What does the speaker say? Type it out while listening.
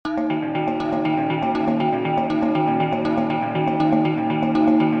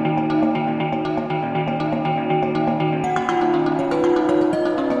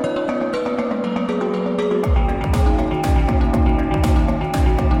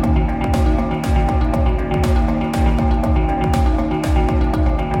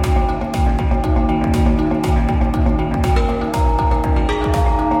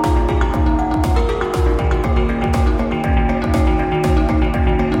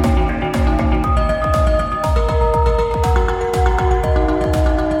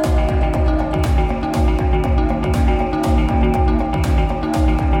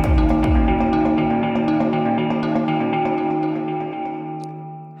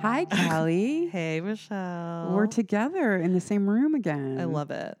Hi, Callie. Hey, Michelle. We're together in the same room again. I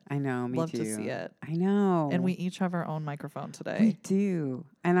love it. I know, me love too. to see it. I know. And we each have our own microphone today. We do.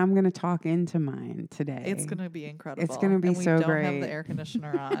 And I'm going to talk into mine today. It's going to be incredible. It's going to be and so we don't great. have the air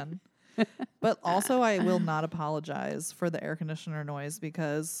conditioner on. But also, I will not apologize for the air conditioner noise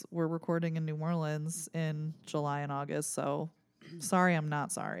because we're recording in New Orleans in July and August. So sorry, I'm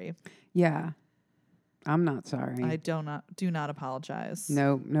not sorry. Yeah. I'm not sorry. I do not apologize.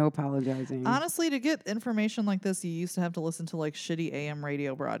 No apologizing. Honestly, to get information like this, you used to have to listen to like shitty AM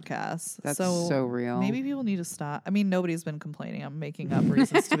radio broadcasts. That's so real. Maybe people need to stop. I mean, nobody's been complaining. I'm making up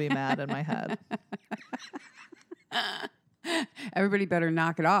reasons to be mad in my head. Everybody better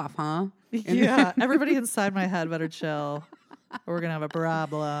knock it off, huh? Yeah, everybody inside my head better chill, or we're gonna have a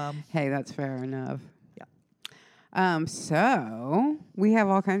problem. Hey, that's fair enough. Yeah. So we have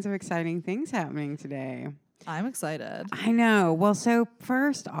all kinds of exciting things happening today. I'm excited. I know. Well, so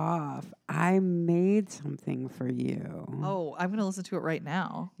first off, I made something for you. Oh, I'm gonna listen to it right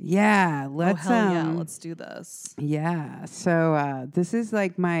now. Yeah, let's. Oh hell yeah, let's do this. Yeah. So this is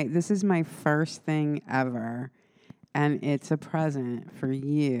my first thing ever, and it's a present for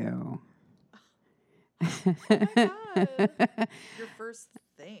you. Oh my God. Your first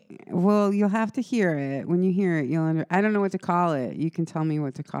thing. Well, you'll have to hear it. When you hear it, you'll I don't know what to call it. You can tell me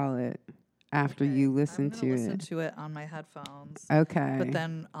what to call it after you listen to it. Listen to it on my headphones. Okay. But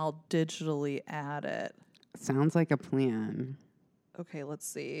then I'll digitally add it. Sounds like a plan. Okay, let's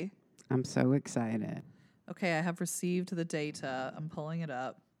see. I'm so excited. Okay, I have received the data. I'm pulling it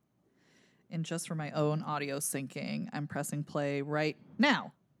up. And just for my own audio syncing, I'm pressing play right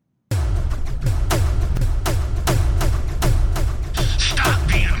now. Stop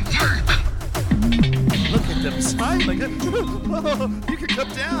being a merc. Look at them smiling. You can come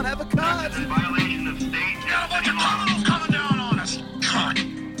down, have a cut. In violation of state. Got a bunch of criminals coming down on us. Cut.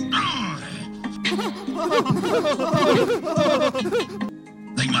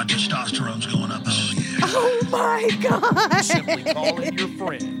 Think my testosterone's going up. Oh, yeah. Oh my God! Simply call in your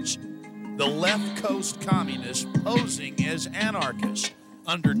friends. The left coast communists posing as anarchists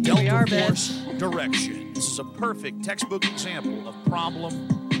under Delta Force direction. This is a perfect textbook example of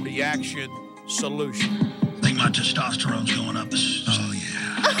problem, reaction, solution. Think my testosterone's going up. Oh,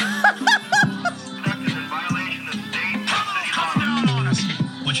 yeah. Conducted in violation of state. Criminals coming down on us.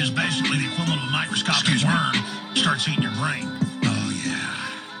 Which is basically the equivalent of a microscopic worm starts eating your brain. Oh, yeah.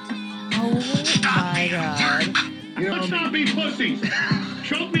 Oh my God. Let's not be pussies.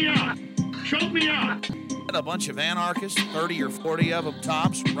 Choke me out. Choke me out. A bunch of anarchists, 30 or 40 of them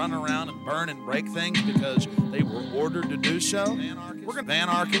tops, run around and burn and break things because they were ordered to do so. We're going to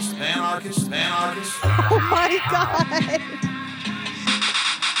anarchists. Oh my God.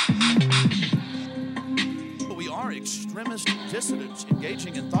 But we are extremist dissidents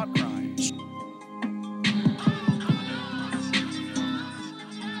engaging in thought crimes.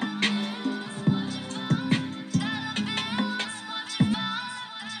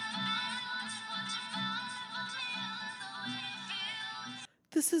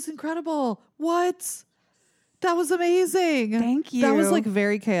 This is incredible. What? That was amazing. Thank you. That was like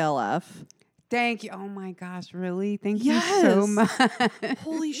very KLF. Thank you. Oh my gosh, really? Thank you so Yes. much.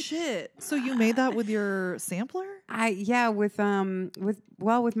 Holy shit. So you made that with your sampler? with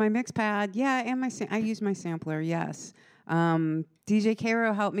my mix pad. Yeah, and I use my sampler. Yes. DJ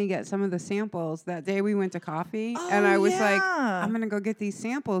Cairo helped me get some of the samples that day we went to coffee, and I was like, I'm going to go get these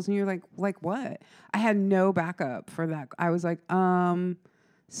samples, and you're like what? I had no backup for that. I was like,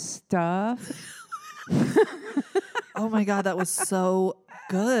 stuff. Oh my God, that was so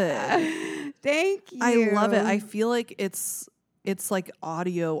good. Thank you. I love it. I feel like it's like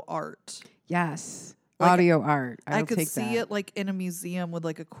audio art. Yes. Like, audio art. I could take see that. it like in a museum with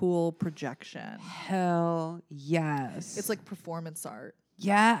like a cool projection. Hell yes. It's like performance art.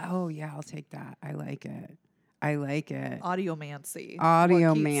 Yeah. Oh yeah, I'll take that. I like it. Audiomancy.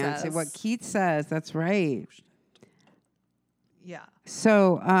 Audiomancy. What Keith says. That's right. Yeah.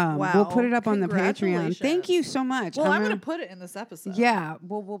 So we'll put it up on the Patreon. Congratulations. Thank you so much. Well, I'm gonna put it in this episode. Yeah,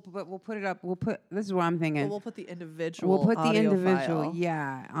 we'll put it up. This is what I'm thinking. We'll put the individual. We'll put the audio individual, file.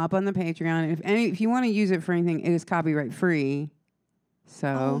 yeah, up on the Patreon. If you want to use it for anything, it is copyright free. So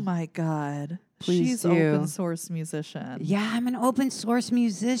Oh my God. Please She's do. open source musician. yeah, I'm an open source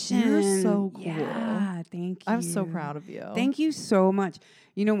musician. You're so cool. Yeah, thank you. I'm so proud of you. Thank you so much.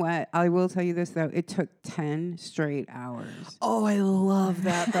 You know what? I will tell you this though. It took 10 straight hours. Oh, I love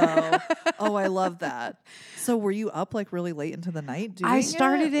that though. Oh, I love that. So were you up like really late into the night doing I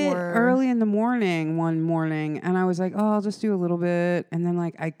started it or? early in the morning one morning, and I was like, oh, I'll just do a little bit. And then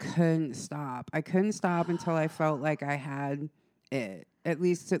like I couldn't stop. I couldn't stop until I felt like I had it. At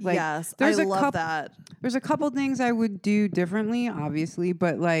least, like, yes, there's I a love couple, that. There's a couple things I would do differently, obviously,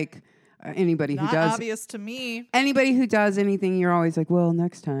 but like anybody Not who does obvious to me. anybody who does anything, you're always like, well,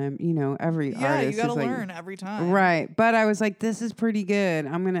 next time, every Yeah, artist you got to is like, learn every time. right. But I was like, this is pretty good.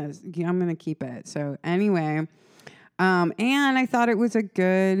 I'm gonna keep it. So anyway, and I thought it was a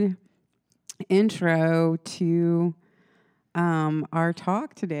good intro to our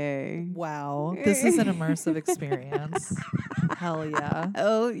talk today. Wow, this is an immersive experience. Hell yeah.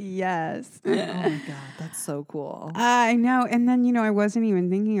 Oh yes. Oh my God, that's so cool. I know. And then, I wasn't even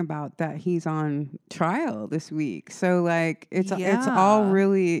thinking about that he's on trial this week. So like it's all Yeah.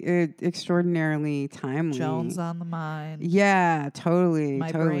 really extraordinarily timely. Jones on the mind. Yeah, totally.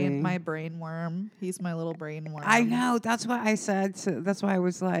 totally. My brain worm. He's my little brain worm. I know. That's what I said. So that's why I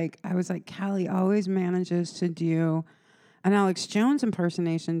was like, Callie always manages to do an Alex Jones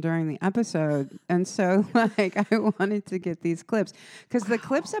impersonation during the episode. And so, like, I wanted to get these clips. Because the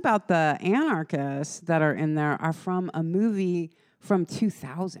clips about the anarchists that are in there are from a movie from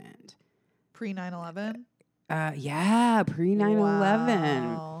 2000. Pre 9/11. Yeah, pre 9/11.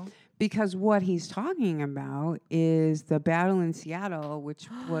 Wow. Because what he's talking about is the battle in Seattle, which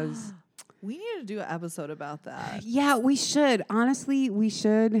was... We need to do an episode about that. Yeah, we should. Honestly, we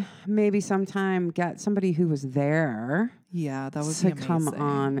should maybe sometime get somebody who was there Yeah, that was to come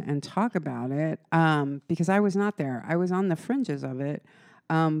on and talk about it. Because I was not there. I was on the fringes of it,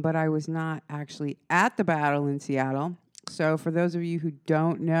 but I was not actually at the battle in Seattle. So for those of you who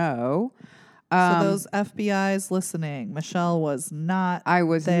don't know... So those FBI's listening, Michelle was not I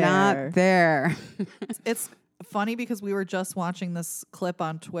was there. not there. It's funny because we were just watching this clip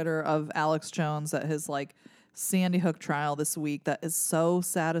on Twitter of Alex Jones at his like Sandy Hook trial this week that is so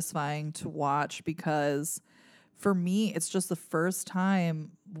satisfying to watch because for me it's just the first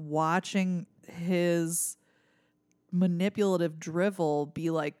time watching his manipulative drivel be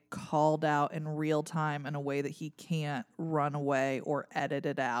like called out in real time in a way that he can't run away or edit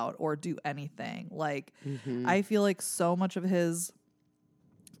it out or do anything. Like I feel like so much of his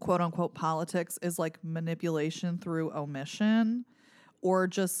quote unquote politics is like manipulation through omission or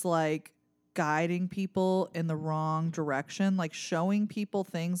just like guiding people in the wrong direction, like showing people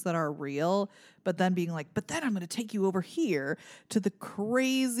things that are real, but then being like, but then I'm going to take you over here to the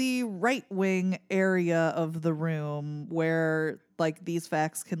crazy right wing area of the room where like these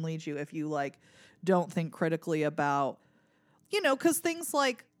facts can lead you if you like don't think critically about, because things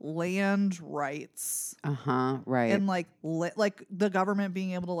like land rights Right. and like the government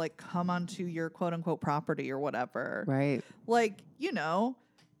being able to like come onto your quote unquote property or whatever. Right. Like,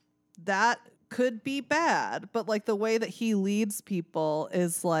 that could be bad, but like the way that he leads people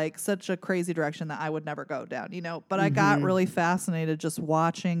is like such a crazy direction that I would never go down, But I got really fascinated just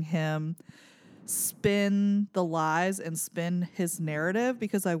watching him spin the lies and spin his narrative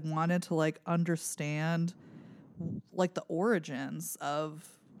because I wanted to like understand like the origins of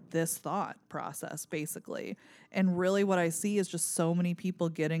this thought process basically. And really what I see is just so many people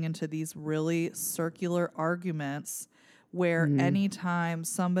getting into these really circular arguments where anytime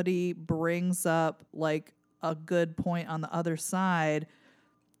somebody brings up like a good point on the other side,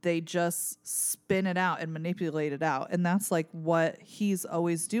 they just spin it out and manipulate it out. And that's like what he's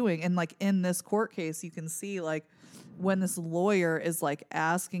always doing. And like in this court case, you can see like when this lawyer is like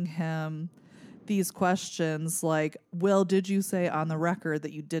asking him these questions like, well, did you say on the record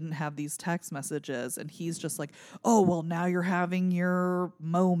that you didn't have these text messages? And he's just like, oh, well, now you're having your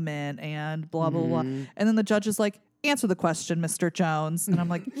moment and blah, blah, blah. And then the judge is like, answer the question, Mr. Jones. And I'm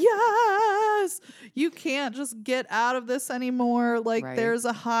like, yes, you can't just get out of this anymore. Like there's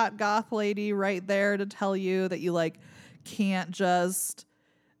a hot goth lady right there to tell you that you like can't just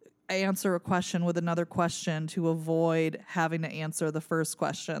answer a question with another question to avoid having to answer the first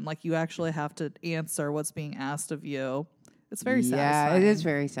question. Like you actually have to answer what's being asked of you. It's very satisfying. Yeah, it is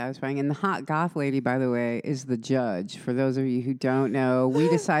very satisfying. And the hot goth lady, by the way, is the judge. For those of you who don't know, we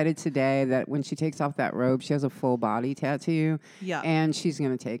decided today that when she takes off that robe, she has a full body tattoo. Yeah. And she's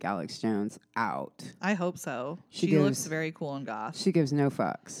going to take Alex Jones out. I hope so. She She looks gives- very cool and goth. She gives no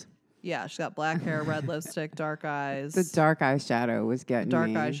fucks. Yeah, she's got black hair, red lipstick, dark eyes. The dark eyeshadow was getting dark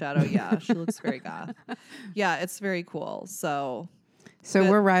me. eyeshadow. Yeah, she looks very goth. Yeah, it's very cool. So So But-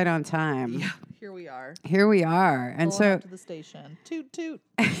 we're right on time. yeah, here we are. Here we are. And Pulling so up to the station. Toot toot.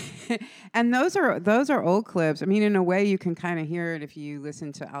 and those are old clips. I mean, in a way, you can kind of hear it if you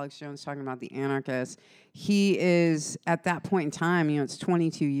listen to Alex Jones talking about the anarchists. He is at that point in time. It's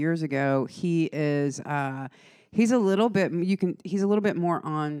 22 years ago. He is he's a little bit more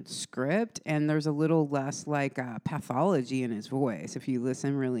on script, and there's a little less like pathology in his voice if you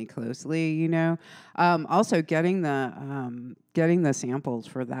listen really closely, you know. Also getting the samples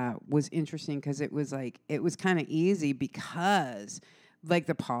for that was interesting because it was kind of easy because like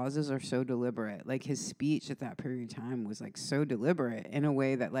the pauses are so deliberate. Like his speech at that period of time was like so deliberate in a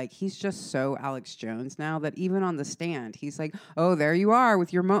way that like he's just so Alex Jones now that even on the stand he's like, oh, there you are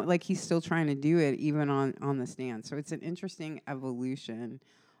with your like he's still trying to do it even on the stand. So it's an interesting evolution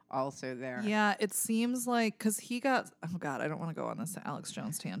also there. Yeah, it seems like because he got, oh God, I don't want to go on this Alex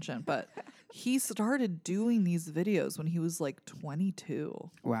Jones tangent, but he started doing these videos when he was like 22.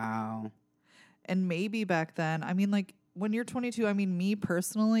 Wow. And maybe back then, I mean, like, when you're 22, I mean, me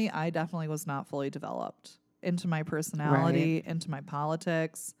personally, I definitely was not fully developed into my personality, into my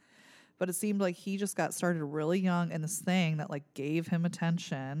politics. But it seemed like he just got started really young in this thing that like gave him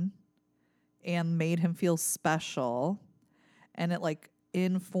attention and made him feel special. And it like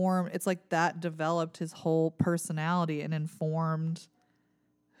it's like that developed his whole personality and informed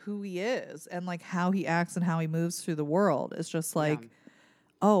who he is and like how he acts and how he moves through the world. It's just like,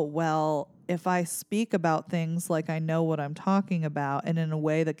 oh, well, if I speak about things like I know what I'm talking about and in a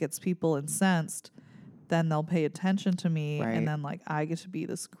way that gets people incensed, then they'll pay attention to me. Right. And then like I get to be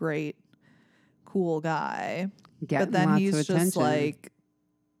this great, cool guy. Getting but then lots he's of just attention. like,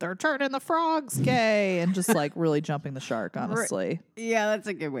 they're turning the frogs gay and just like really jumping the shark, honestly. Yeah, that's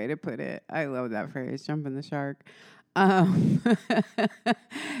a good way to put it. I love that phrase, jumping the shark.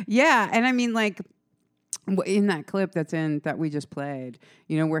 Yeah, and I mean like, in that clip that we just played,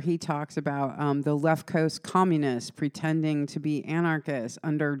 you know, where he talks about the left coast communists pretending to be anarchists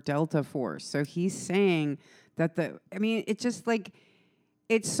under Delta Force. So he's saying that it's just like,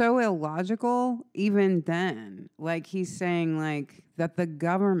 it's so illogical even then. Like he's saying like that the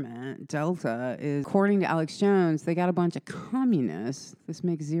government, Delta, is, according to Alex Jones, they got a bunch of communists. This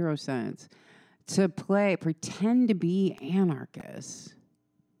makes zero sense. To pretend to be anarchists.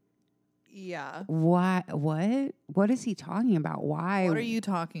 Yeah. What is he talking about? Why? What are you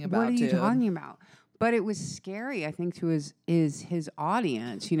talking about, What are you dude? talking about? But it was scary, I think, to his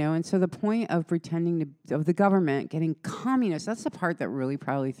audience, you know. And so the point of of the government getting communist, that's the part that really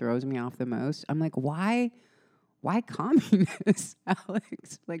probably throws me off the most. I'm like, why communists,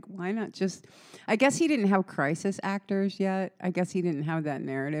 Alex? Like, why not just? I guess he didn't have crisis actors yet. I guess he didn't have that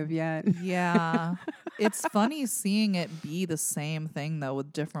narrative yet. Yeah. It's funny seeing it be the same thing, though,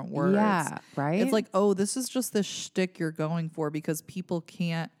 with different words. Yeah, right? It's like, oh, this is just the shtick you're going for because people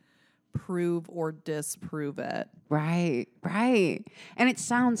can't prove or disprove it. Right. And it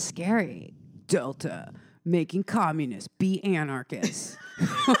sounds scary. Delta, making communists be anarchists.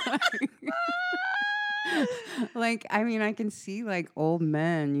 Like, I mean, I can see like old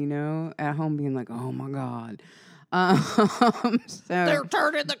men, you know, at home being like, oh my God. So They're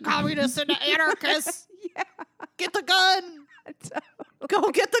turning the communists into anarchists. Yeah. Get the gun.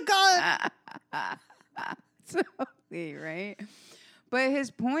 Go get the gun. Totally, right? But his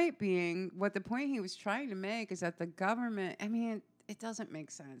point being, the point he was trying to make is that the government, I mean, it doesn't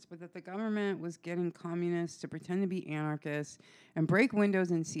make sense, but that the government was getting communists to pretend to be anarchists and break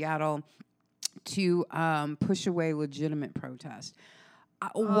windows in Seattle to push away legitimate protest.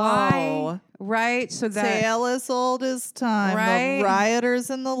 Why? Right? So that Tale as old as time. Right? The rioters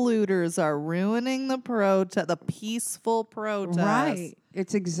and the looters are ruining the peaceful protest. Right.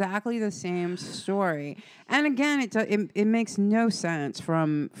 It's exactly the same story. And again, it makes no sense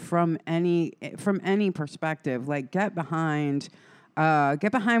from any perspective. Like, get behind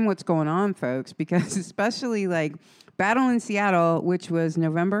what's going on, folks, because especially like Battle in Seattle, which was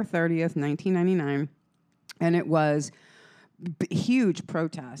November 30th, 1999, and it was huge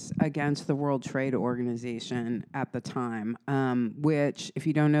protests against the World Trade Organization at the time, which, if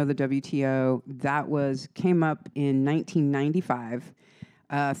you don't know the WTO, came up in 1995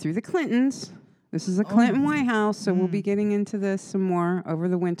 through the Clintons. This is a Clinton White House, so we'll be getting into this some more over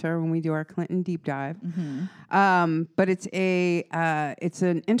the winter when we do our Clinton deep dive. But it's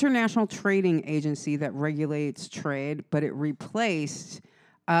an international trading agency that regulates trade, but it replaced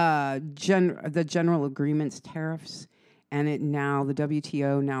the General Agreements tariffs. And the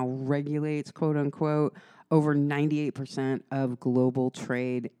WTO now regulates, quote unquote, over 98% of global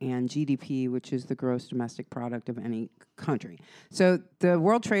trade and GDP, which is the gross domestic product of any country. So the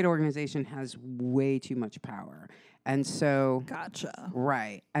World Trade Organization has way too much power. And so, Gotcha.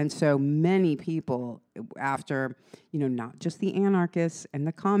 Right. And so many people, after, not just the anarchists and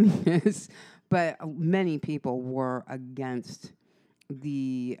the communists, but many people were against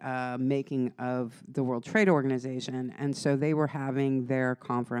the making of the World Trade Organization. And so they were having their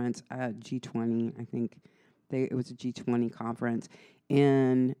conference at G20, I think It was a G20 conference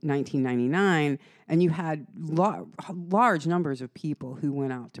in 1999, and you had large numbers of people who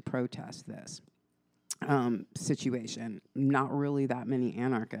went out to protest this situation. Not really that many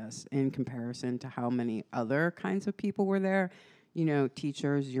anarchists in comparison to how many other kinds of people were there. You know,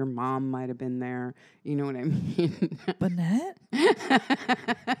 teachers, your mom might have been there. You know what I mean? Burnett?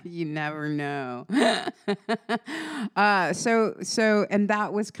 You never know. So, and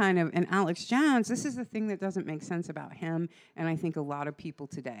that was kind of, and Alex Jones, this is the thing that doesn't make sense about him, and I think a lot of people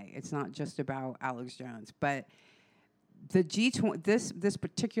today. It's not just about Alex Jones, but the G20, this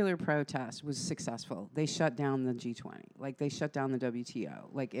particular protest was successful. They shut down the G20. Like, they shut down the WTO.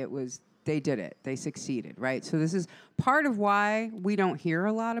 Like, they did it. They succeeded, right? So this is part of why we don't hear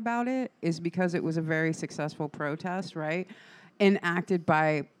a lot about it, is because it was a very successful protest, right? Enacted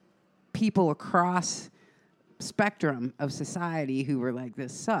by people across spectrum of society who were like,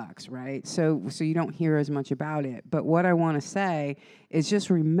 this sucks, right? So you don't hear as much about it. But what I want to say is just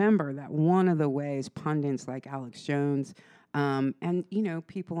remember that one of the ways pundits like Alex Jones and, you know,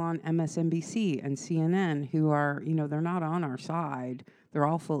 people on MSNBC and CNN who are, you know, they're not on our side. They're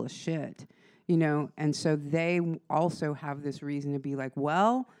all full of shit, you know? And so they also have this reason to be like,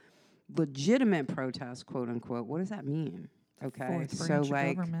 well, legitimate protest, quote unquote, what does that mean? Okay, so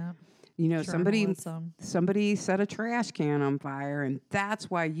like, you know, somebody set a trash can on fire, and that's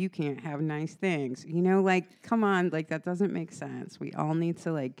why you can't have nice things. You know, like, come on, like, that doesn't make sense. We all need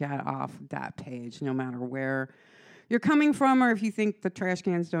to, like, get off that page, no matter where you're coming from, or if you think the trash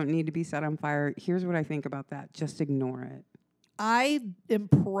cans don't need to be set on fire. Here's what I think about that. Just ignore it. I am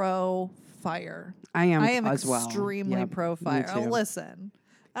pro fire. I am as well. Extremely pro fire. Me Oh, too. listen,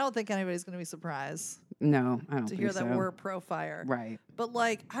 I don't think anybody's going to be surprised No, I don't to think hear so. that we're pro fire. Right. But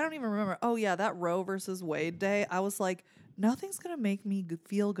like, I don't even remember. Oh yeah, that Roe versus Wade day. I was like, nothing's going to make me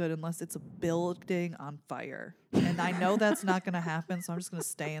feel good unless it's a building on fire. And I know that's not going to happen, so I'm just going to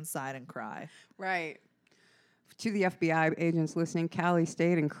stay inside and cry. Right. To the FBI agents listening, Callie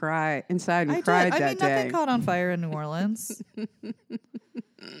stayed and cried inside and I cried did. that I mean, day. nothing caught on fire in New Orleans.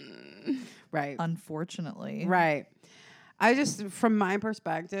 Right. Unfortunately. Right. I just, from my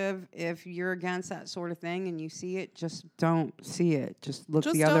perspective, if you're against that sort of thing and you see it, just don't see it. Just look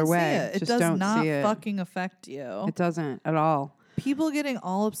Just the other don't see way. it. It Just does don't not see it. fucking affect you. It doesn't at all. People getting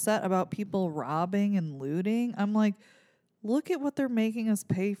all upset about people robbing and looting. I'm like, look at what they're making us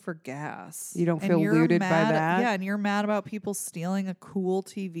pay for gas. You don't And feel you're looted by mad- that? Yeah, and you're mad about people stealing a cool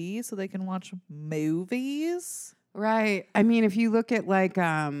TV so they can watch movies. Right. I mean, if you look at like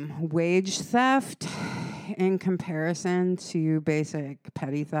wage theft in comparison to basic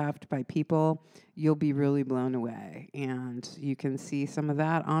petty theft by people, you'll be really blown away. And you can see some of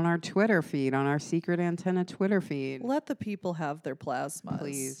that on our Twitter feed, on our Secret Antenna Twitter feed. Let the people have their plasmas.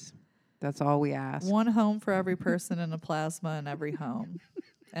 Please. That's all we ask. One home for every person and a plasma in every home.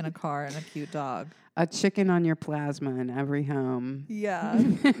 And a car and a cute dog. A chicken on your plasma in every home. Yeah.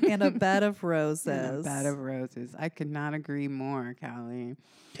 And a bed of roses. And a bed of roses. I could not agree more, Callie.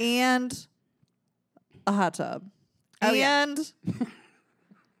 And a hot tub. Oh, yeah. And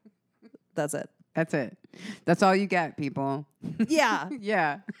that's it. That's it. That's all you get, people. Yeah.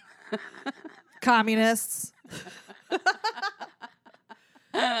 Yeah. Communists.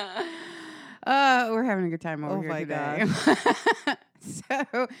 We're having a good time over Oh here my today.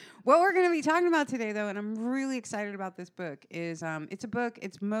 So, what we're going to be talking about today, though, and I'm really excited about this book, is it's a book.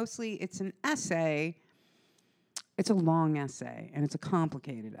 It's an essay. It's a long essay, and it's a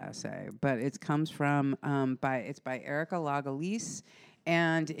complicated essay, but it comes from by Erica Lagalise,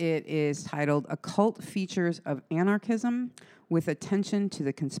 and it is titled "Occult Features of Anarchism: With Attention to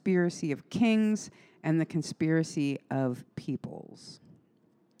the Conspiracy of Kings and the Conspiracy of Peoples."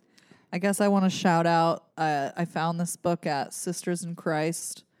 I guess I want to shout out. I found this book at Sisters in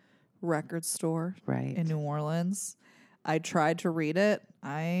Christ record store in New Orleans. I tried to read it.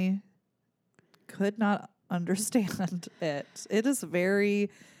 I could not understand it. It is very,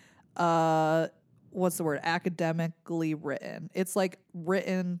 what's the word? Academically written. It's like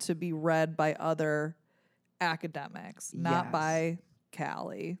written to be read by other academics, not Yes. by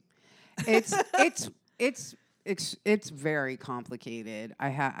Callie. It's very complicated.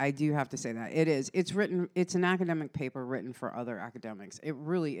 I do have to say that it is. It's written. It's an academic paper written for other academics. It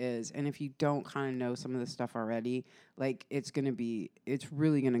really is. And if you don't kind of know some of this stuff already, like it's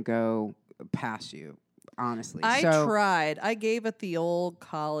really gonna go past you. Honestly, I tried. I gave it the old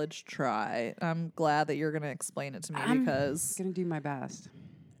college try. I'm glad that you're going to explain it to me because gonna do my best.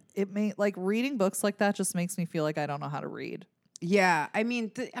 it may like reading books like that just makes me feel like I don't know how to read. Yeah, I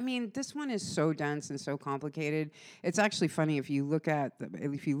mean, this one is so dense and so complicated. It's actually funny if you look at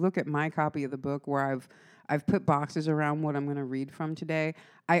my copy of the book where I've put boxes around what I'm going to read from today.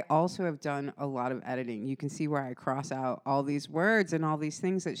 I also have done a lot of editing. You can see where I cross out all these words and all these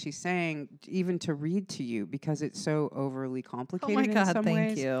things that she's saying, even to read to you, because it's so overly Oh complicated. my in God, some thank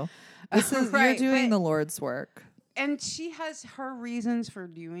ways. you. This is Right, you're doing but- the Lord's work. And she has her reasons for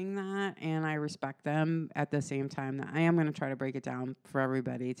doing that, and I respect them. At the same time, that I am going to try to break it down for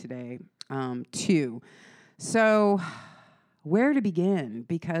everybody today, too. So, where to begin?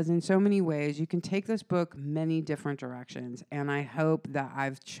 Because in so many ways, you can take this book many different directions, and I hope that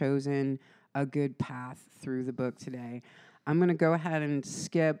I've chosen a good path through the book today. I'm going to go ahead and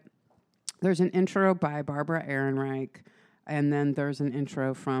skip. There's an intro by Barbara Ehrenreich, and then there's an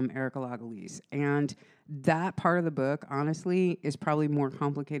intro from Erica Lagalis. And that part of the book, honestly, is probably more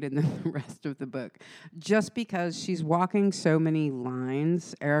complicated than the rest of the book. Just because she's walking so many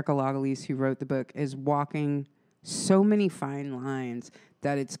lines, Erica Lagalis, who wrote the book, is walking so many fine lines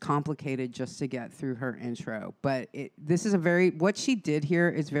that it's complicated just to get through her intro. But what she did here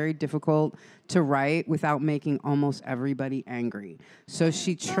is very difficult to write without making almost everybody angry. So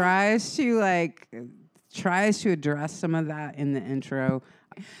she tries to address some of that in the intro.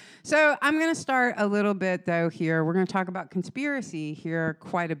 So I'm going to start a little bit, though, here. We're going to talk about conspiracy here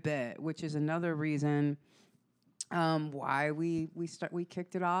quite a bit, which is another reason why we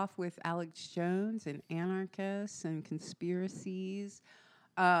kicked it off with Alex Jones and anarchists and conspiracies,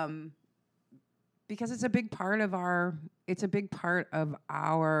 because it's a big part of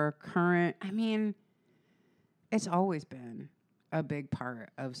our current. I mean, it's always been a big part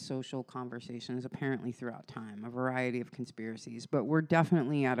of social conversations, apparently throughout time, a variety of conspiracies. But we're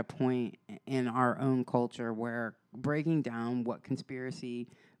definitely at a point in our own culture where breaking down what conspiracy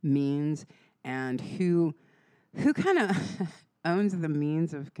means and who kind of owns the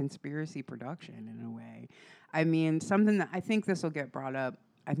means of conspiracy production in a way. I mean, something that I think this will get brought up.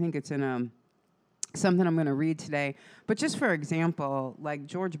 I think it's in something I'm going to read today. But just for example, like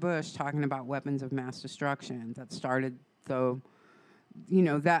George Bush talking about weapons of mass destruction that started I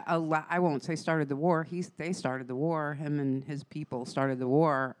won't say started the war. They started the war. Him and his people started the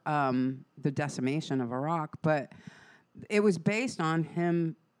war, the decimation of Iraq. But it was based on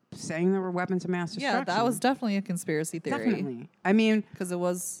him saying there were weapons of mass destruction. Yeah, that was definitely a conspiracy theory. Definitely. I mean, because it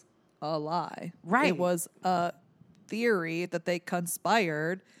was a lie. Right. It was a theory that they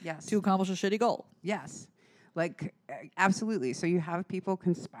conspired to accomplish a shitty goal. Yes. Absolutely. So you have people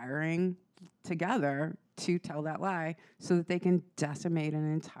conspiring together to tell that lie so that they can decimate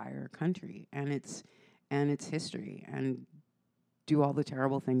an entire country and its history and do all the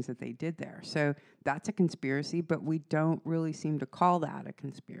terrible things that they did there. So that's a conspiracy, but we don't really seem to call that a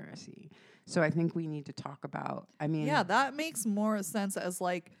conspiracy. So I think we need to talk about, yeah, that makes more sense as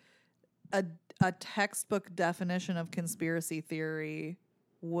like a textbook definition of conspiracy theory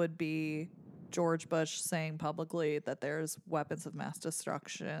would be George Bush saying publicly that there's weapons of mass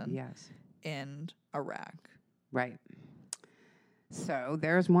destruction in Iraq. Right. So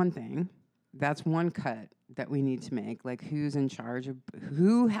there's one thing. That's one cut that we need to make. Like, who's in charge of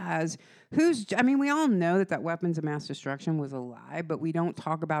we all know that weapons of mass destruction was a lie, but we don't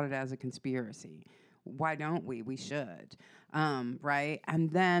talk about it as a conspiracy. Why don't we? We should. Right? And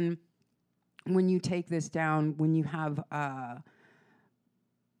then when you take this down, when you have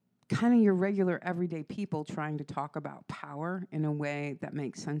kind of your regular everyday people trying to talk about power in a way that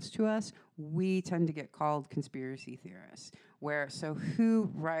makes sense to us, we tend to get called conspiracy theorists.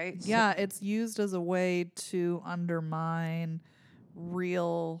 Yeah, it's used as a way to undermine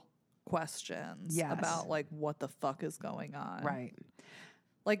real questions about like what the fuck is going on. Right.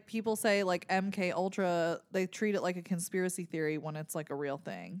 Like people say like MK Ultra, they treat it like a conspiracy theory when it's like a real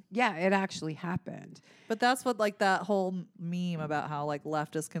thing. Yeah, it actually happened. But that's what like that whole meme about how like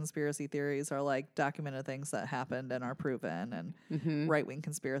leftist conspiracy theories are like documented things that happened and are proven, and right-wing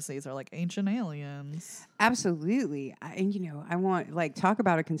conspiracies are like ancient aliens. Absolutely. I want talk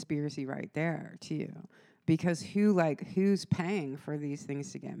about a conspiracy right there too. Because who's paying for these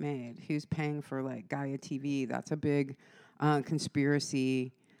things to get made? Who's paying for Gaia TV? That's a big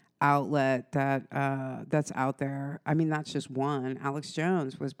conspiracy outlet that's out there. I mean, that's just one. Alex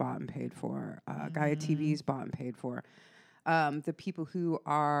Jones was bought and paid for. Gaia TV's bought and paid for. The people who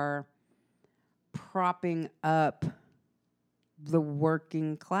are propping up the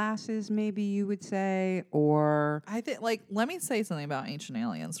working classes, maybe you would say, or I think let me say something about Ancient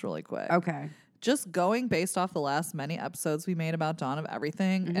Aliens really quick. Okay. Just going based off the last many episodes we made about Dawn of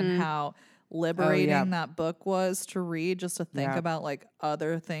Everything and how liberating that book was to read, just to think about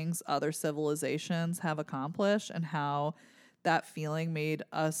other things other civilizations have accomplished and how that feeling made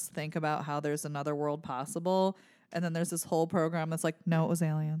us think about how there's another world possible. And then there's this whole program that's like, no, it was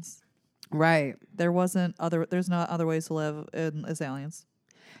aliens. Right. There's not other ways to live as aliens.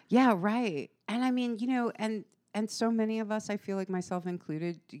 Yeah, right. And I mean, and so many of us, I feel like myself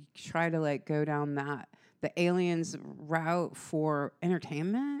included, try to like go down the aliens route for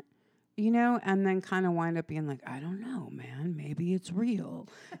entertainment, and then kind of wind up being like, I don't know, man, maybe it's real,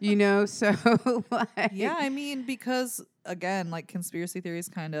 so like, Yeah, I mean, because again, like conspiracy theories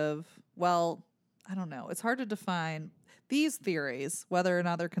kind of, well, I don't know. It's hard to define these theories, whether or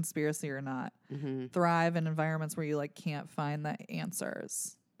not they're conspiracy or not, thrive in environments where you like can't find the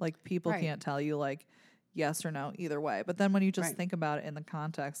answers. Like people Right. can't tell you like yes or no either way. But then when you just Right. think about it in the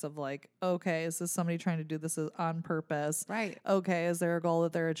context of like, okay, is this somebody trying to do this on purpose? Right. Okay, is there a goal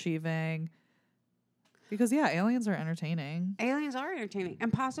that they're achieving? Because yeah, aliens are entertaining. Aliens are entertaining,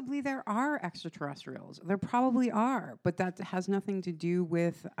 and possibly there are extraterrestrials. There probably are, but that has nothing to do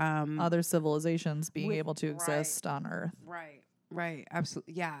with Other civilizations being with- able to right. exist on Earth. Right,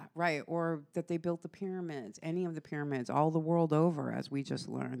 absolutely, yeah, right. Or that they built the pyramids, any of the pyramids, all the world over, as we just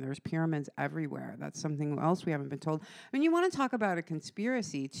learned. There's pyramids everywhere. That's something else we haven't been told. I mean, you want to talk about a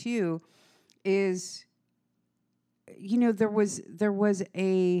conspiracy too? Is there was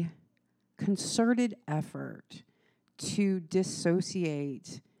a concerted effort to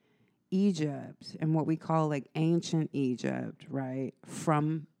dissociate Egypt and what we call like ancient Egypt, right,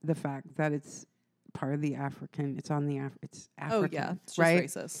 from the fact that it's part of the African. It's on the it's African. Oh yeah, it's just right?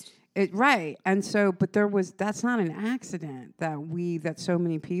 racist. Right. And so, but that's not an accident that so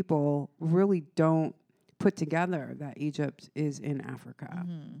many people really don't put together that Egypt is in Africa,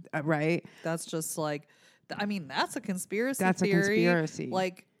 right? That's just like, that's a conspiracy That's a theory. conspiracy.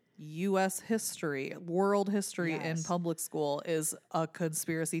 Like U.S. history, world history in Yes. public school is a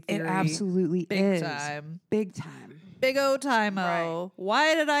conspiracy It theory. absolutely big is. time. Big time. Big O time-o. Right.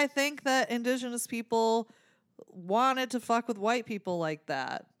 Why did I think that indigenous people wanted to fuck with white people like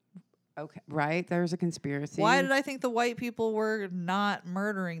that? Okay. Right. There's a conspiracy. Why did I think the white people were not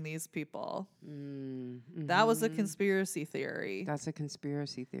murdering these people? That was a conspiracy theory. That's a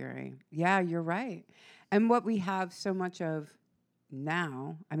conspiracy theory. Yeah, you're right. And what we have so much of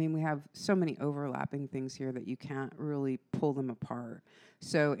now, we have so many overlapping things here that you can't really pull them apart.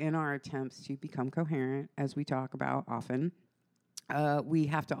 So in our attempts to become coherent, as we talk about often, we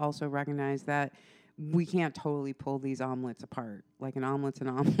have to also recognize that we can't totally pull these omelets apart. Like an omelet's an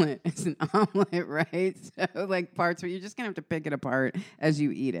omelet is an omelet, right? So like parts, but you're just gonna have to pick it apart as you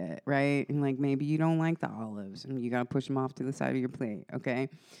eat it, right? And like maybe you don't like the olives and you gotta push them off to the side of your plate, okay?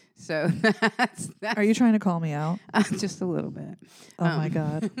 So that's Are you trying to call me out? just a little bit. Oh my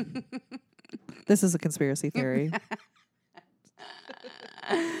God. This is a conspiracy theory.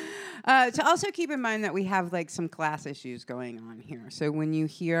 To also keep in mind that we have like some class issues going on here. So when you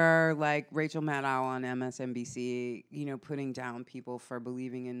hear like Rachel Maddow on MSNBC, putting down people for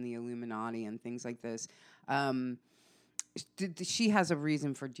believing in the Illuminati and things like this, she has a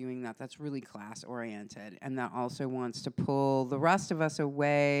reason for doing that. That's really class oriented, and that also wants to pull the rest of us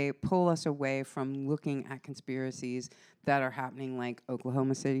away, from looking at conspiracies that are happening, like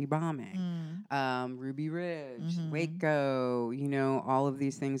Oklahoma City bombing, Ruby Ridge, Waco. All of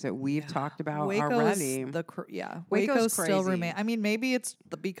these things that we've talked about already. Waco's Waco's still crazy. remain. Maybe it's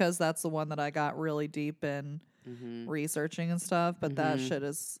because that's the one that I got really deep in researching and stuff. But that shit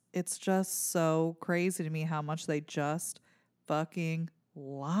it's just so crazy to me how much they just fucking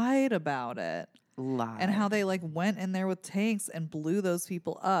lied about it. And how they like went in there with tanks and blew those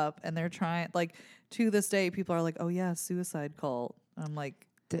people up, and they're trying like to this day people are like, oh yeah, suicide cult. I'm like,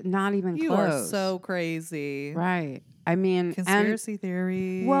 not even you close. are so crazy. Right. Conspiracy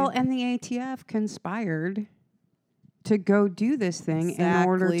theory. Well, and the ATF conspired to go do this thing in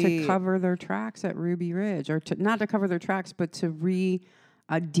order to Exactly. cover their tracks at Ruby Ridge, or not to cover their tracks, but to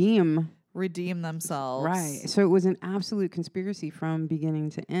redeem. redeem themselves. Right. So it was an absolute conspiracy from beginning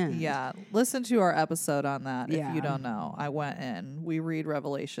to end. Yeah. Listen to our episode on that if Yeah. you don't know. I went in. We read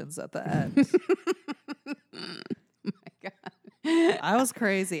Revelations at the end. I was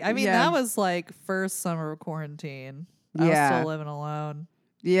crazy. Yeah. That was like first summer of quarantine. I was Yeah. still living alone,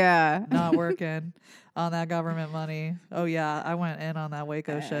 Yeah. not working on that government money. Oh yeah, I went in on that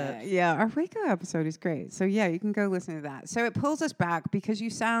Waco shit. Yeah, our Waco episode is great. So yeah, you can go listen to that. So it pulls us back because you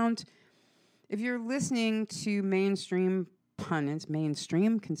sound, if you're listening to mainstream pundits,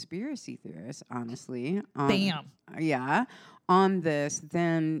 mainstream conspiracy theorists, honestly. Bam. Yeah. On this,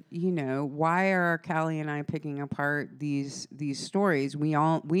 then, why are Callie and I picking apart these stories?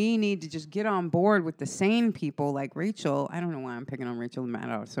 We need to just get on board with the sane people like Rachel. I don't know why I'm picking on Rachel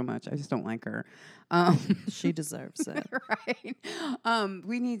Maddow so much. I just don't like her. She deserves it. Right.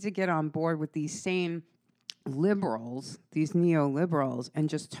 We need to get on board with these sane liberals, these neoliberals, and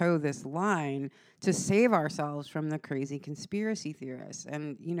just toe this line to save ourselves from the crazy conspiracy theorists.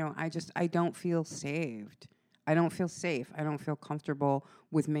 And, I don't feel saved. I don't feel safe. I don't feel comfortable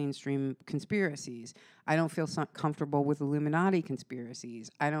with mainstream conspiracies. I don't feel comfortable with Illuminati conspiracies.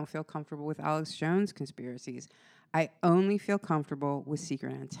 I don't feel comfortable with Alex Jones conspiracies. I only feel comfortable with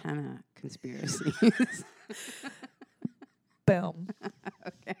secret antenna conspiracies. Boom.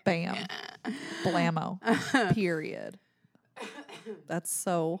 Okay. Bam. Blammo. Period. That's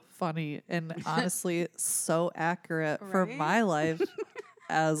so funny and honestly so accurate for my life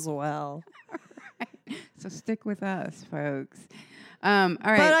as well. So stick with us, folks. All right.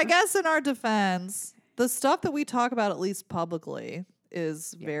 But I guess in our defense, the stuff that we talk about, at least publicly,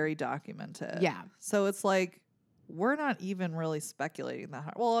 is very documented. Yeah. So it's like, we're not even really speculating that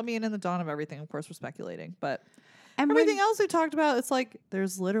hard. Well, I mean, in the dawn of everything, of course, we're speculating. But everything else we talked about, it's like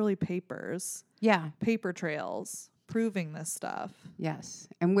there's literally papers. Yeah. Paper trails proving this stuff. Yes.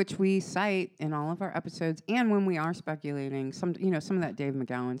 And which we cite in all of our episodes. And when we are speculating, some of that Dave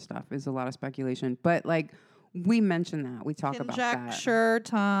McGowan stuff is a lot of speculation. But we mention that. We talk about that. Conjecture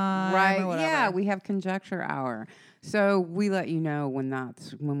time. Right. Or whatever. Yeah. We have conjecture hour. So we let you know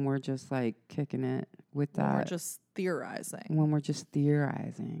when we're just kicking it with that. When we're just theorizing. When we're just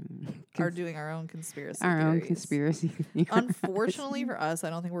theorizing. Or doing our own conspiracy Our theories. own conspiracy theories. Unfortunately for us, I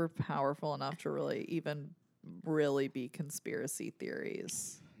don't think we're powerful enough to really be conspiracy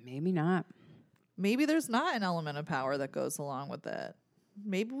theories. Maybe not. Maybe there's not an element of power that goes along with it.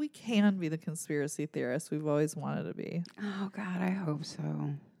 Maybe we can be the conspiracy theorists we've always wanted to be. Oh, God, I hope so.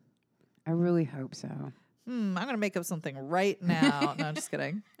 I really hope so. I'm going to make up something right now. No, I'm just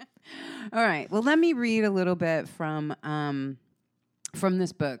kidding. All right. Well, let me read a little bit from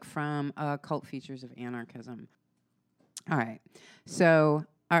this book, from Cult Features of Anarchism. All right. So,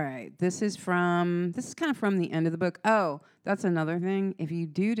 all right. This is kind of from the end of the book. Oh, that's another thing. If you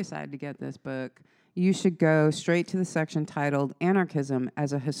do decide to get this book, you should go straight to the section titled Anarchism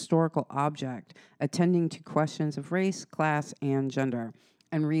as a Historical Object, Attending to Questions of Race, Class, and Gender,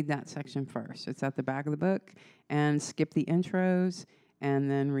 and read that section first. It's at the back of the book, and skip the intros,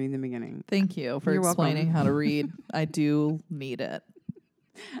 and then read the beginning. Thank you for explaining how to read. I do need it.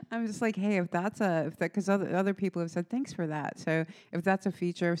 I'm just like, hey, because other people have said thanks for that. So if that's a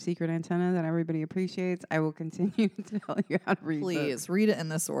feature of Secret Antenna that everybody appreciates, I will continue to tell you how to read. Please read it in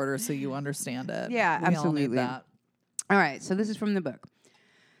this order so you understand it. Yeah, we absolutely. all need that. All right, so this is from the book.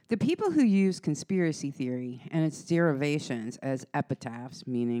 The people who use conspiracy theory and its derivations as epitaphs,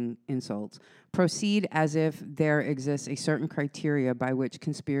 meaning insults, proceed as if there exists a certain criteria by which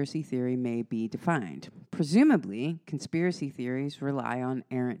conspiracy theory may be defined. Presumably, conspiracy theories rely on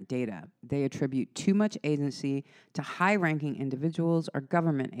errant data. They attribute too much agency to high-ranking individuals or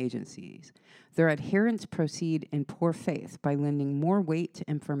government agencies. Their adherents proceed in poor faith by lending more weight to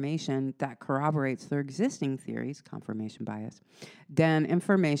information that corroborates their existing theories, confirmation bias, than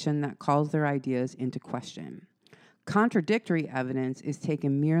information that calls their ideas into question. Contradictory evidence is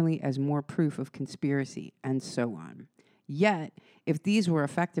taken merely as more proof of conspiracy, and so on. Yet, if these were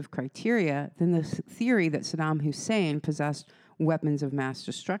effective criteria, then the theory that Saddam Hussein possessed weapons of mass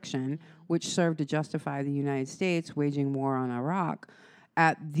destruction, which served to justify the United States waging war on Iraq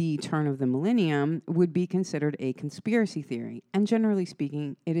at the turn of the millennium, would be considered a conspiracy theory. And generally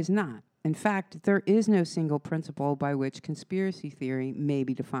speaking, it is not. In fact, there is no single principle by which conspiracy theory may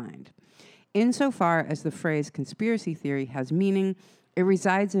be defined. Insofar as the phrase conspiracy theory has meaning, it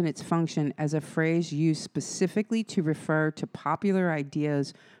resides in its function as a phrase used specifically to refer to popular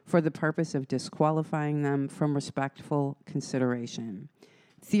ideas for the purpose of disqualifying them from respectful consideration.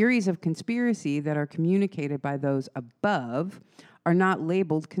 Theories of conspiracy that are communicated by those above are not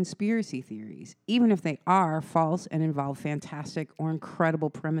labeled conspiracy theories, even if they are false and involve fantastic or incredible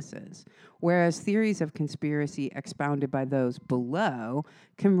premises, whereas theories of conspiracy expounded by those below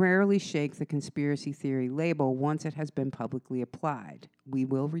can rarely shake the conspiracy theory label once it has been publicly applied. We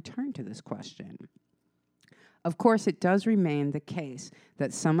will return to this question. Of course, it does remain the case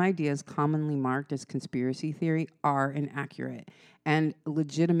that some ideas commonly marked as conspiracy theory are inaccurate and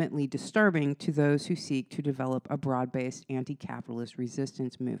legitimately disturbing to those who seek to develop a broad-based anti-capitalist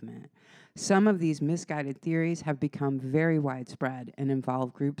resistance movement. Some of these misguided theories have become very widespread and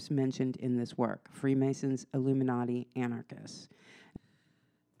involve groups mentioned in this work: Freemasons, Illuminati, anarchists.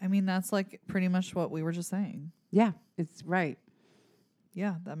 I mean, that's like pretty much what we were just saying. Yeah, it's right.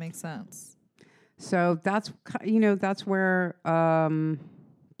 Yeah, that makes sense. So that's that's where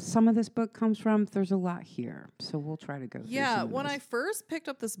some of this book comes from. There's a lot here, so we'll try to go through some of When this. I first picked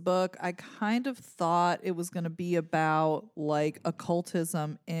up this book, I kind of thought it was going to be about like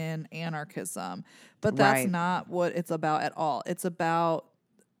occultism and anarchism, but that's Right. not what it's about at all. It's about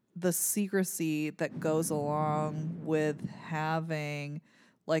the secrecy that goes along with having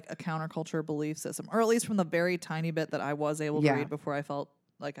like a counterculture belief system, or at least from the very tiny bit that I was able to Yeah. read before I felt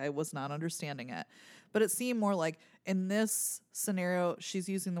like I was not understanding it. But it seemed more like in this scenario, she's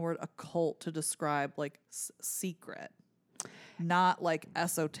using the word occult to describe like secret, not like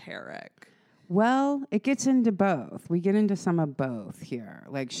esoteric. Well, it gets into both. We get into some of both here.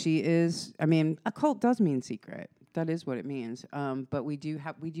 Like occult does mean secret. That is what it means. But we do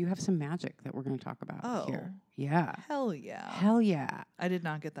have some magic that we're going to talk about here. Yeah. Hell yeah. Hell yeah. I did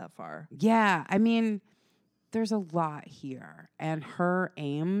not get that far. Yeah. I mean, there's a lot here. And her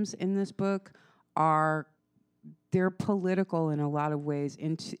aims in this book they're political in a lot of ways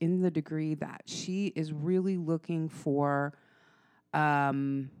in the degree that she is really looking for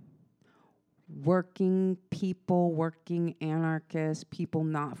working people, working anarchists, people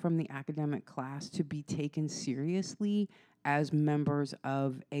not from the academic class to be taken seriously as members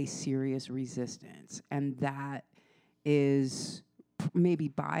of a serious resistance. And that is maybe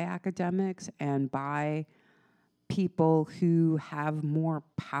by academics and by people who have more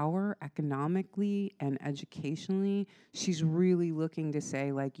power economically and educationally. She's really looking to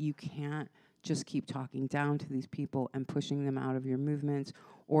say, like, you can't just keep talking down to these people and pushing them out of your movements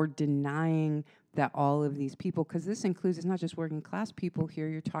or denying that all of these people, because this includes, it's not just working class people here,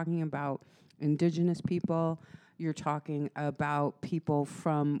 you're talking about indigenous people, you're talking about people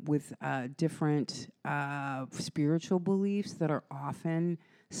with different spiritual beliefs that are often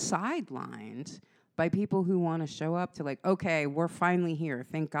sidelined by people who want to show up to like, okay, we're finally here.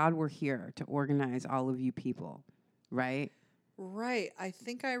 Thank God we're here to organize all of you people, right? Right. I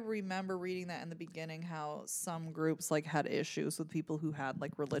think I remember reading that in the beginning, how some groups like had issues with people who had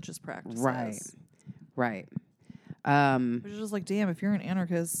like religious practices. Right. Which is just like, damn, if you're an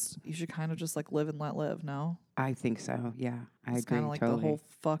anarchist, you should kind of just like live and let live, no? I think so, yeah. I It's agree kind of like totally. the whole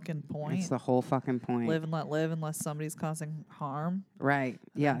fucking point. It's the whole fucking point. Live and let live unless somebody's causing harm. Right,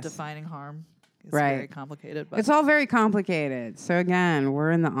 yes. Defining harm is Right. very complicated. But It's all very complicated. So again,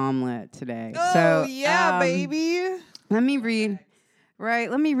 we're in the omelet today. oh, so, yeah, baby. Let me read.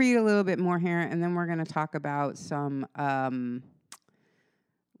 Right, let me read a little bit more here, and then we're going to talk about some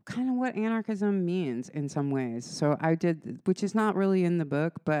kind of what anarchism means in some ways. So I did, which is not really in the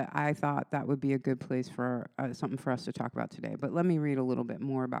book, but I thought that would be a good place for something for us to talk about today. But let me read a little bit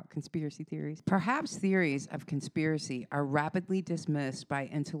more about conspiracy theories. Perhaps theories of conspiracy are rapidly dismissed by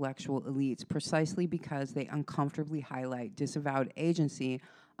intellectual elites precisely because they uncomfortably highlight disavowed agency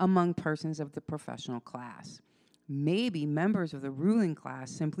among persons of the professional class. Maybe members of the ruling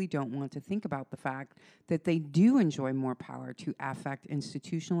class simply don't want to think about the fact that they do enjoy more power to affect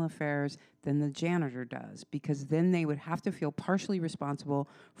institutional affairs than the janitor does, because then they would have to feel partially responsible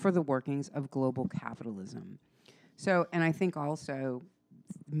for the workings of global capitalism. So, and I think also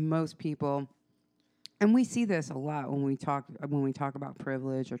most people, and we see this a lot when we talk about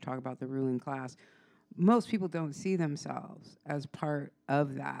privilege or talk about the ruling class, most people don't see themselves as part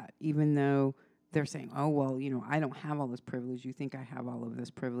of that, even though they're saying, oh, well, I don't have all this privilege. You think I have all of this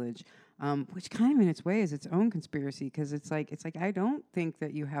privilege, which kind of in its way is its own conspiracy, because it's like, I don't think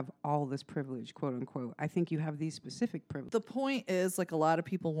that you have all this privilege, quote unquote. I think you have these specific privileges. The point is, like, a lot of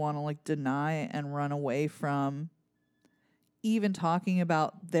people want to like deny and run away from even talking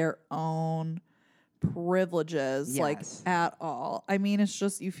about their own privileges, like Yes. at all. I mean, it's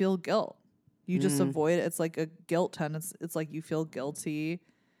just you feel guilt. You just avoid it. It's like a guilt tendency. It's like you feel guilty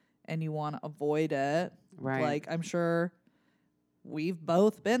and you want to avoid it. Right. Like, I'm sure we've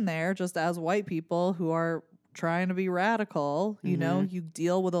both been there just as white people who are trying to be radical. You know, you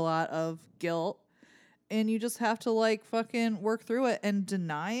deal with a lot of guilt and you just have to like fucking work through it, and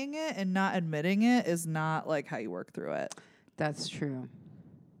denying it and not admitting it is not like how you work through it. That's true.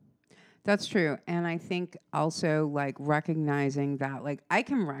 That's true. And I think also like recognizing that, like, I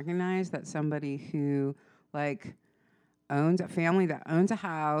can recognize that somebody who like owns a family that owns a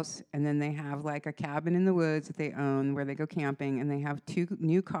house, and then they have like a cabin in the woods that they own where they go camping, and they have 2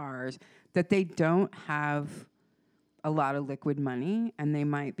 new cars that they don't have a lot of liquid money, and they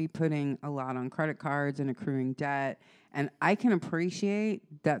might be putting a lot on credit cards and accruing debt. And I can appreciate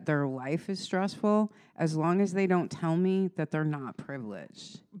that their life is stressful as long as they don't tell me that they're not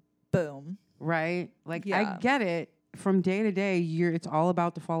privileged. Boom. Right? Like, I Yeah. get it. From day to day, it's all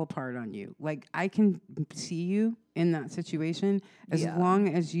about to fall apart on you. Like, I can see you in that situation as Yeah. long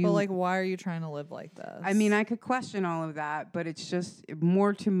as you. But like, why are you trying to live like this? I mean, I could question all of that, but it's just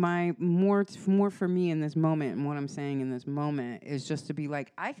more for me in this moment. And what I'm saying in this moment is just to be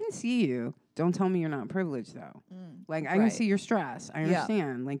like, I can see you. Don't tell me you're not privileged, though. Like, I can Right. see your stress. I Yeah.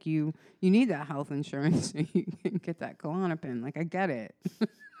 understand. Like, you need that health insurance so you can get that Klonopin. Like, I get it.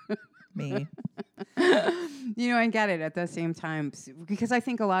 Me. I get it at the same time because I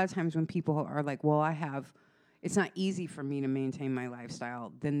think a lot of times when people are like, well, it's not easy for me to maintain my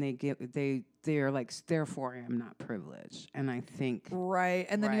lifestyle, then they're like, therefore I am not privileged. And I think Right.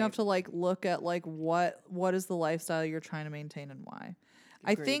 And then you Right. have to like look at like what is the lifestyle you're trying to maintain and why.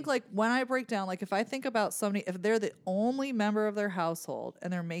 I think like when I break down, like if I think about somebody, if they're the only member of their household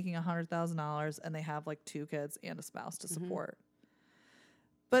and they're making $100,000 and they have like 2 kids and a spouse to support.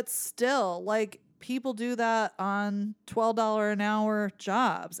 But still, like people do that on $12 an hour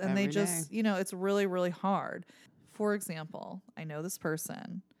jobs and they Every just, it's really, really hard. For example, I know this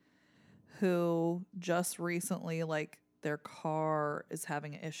person who just recently, like their car is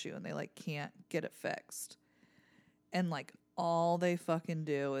having an issue and they like can't get it fixed. And like all they fucking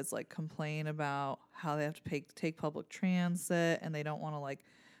do is like complain about how they have to take public transit and they don't want to like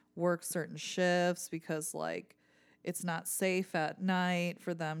work certain shifts because like it's not safe at night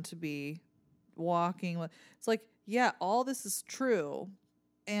for them to be walking. It's like, yeah, all this is true.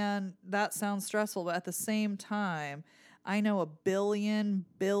 And that sounds stressful. But at the same time, I know a billion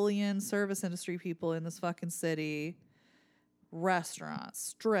service industry people in this fucking city, restaurants,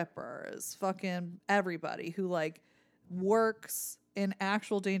 strippers, fucking everybody who like works in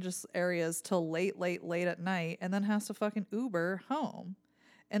actual dangerous areas till late at night and then has to fucking Uber home.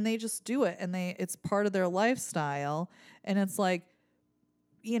 And they just do it and it's part of their lifestyle. And it's like,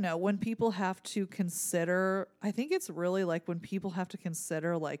 when people have to consider, I think it's really like when people have to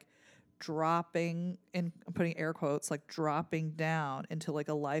consider like dropping, and I'm putting air quotes, like dropping down into like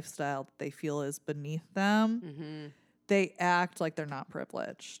a lifestyle that they feel is beneath them, they act like they're not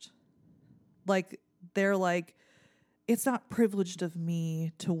privileged. Like they're like, it's not privileged of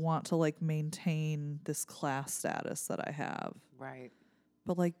me to want to like maintain this class status that I have. right.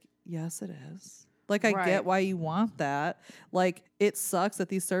 But like, yes, it is. Like, I Right. get why you want that. Like, it sucks that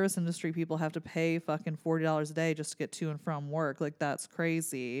these service industry people have to pay fucking $40 a day just to get to and from work. Like, that's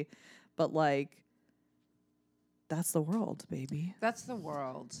crazy. But like, that's the world, baby. That's the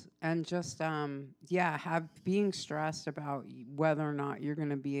world. And just being stressed about whether or not you're going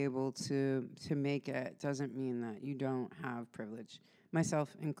to be able to make it doesn't mean that you don't have privilege,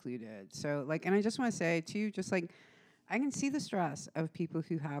 myself included. So like, and I just want to say too, just like, I can see the stress of people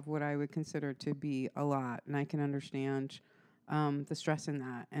who have what I would consider to be a lot, and I can understand the stress in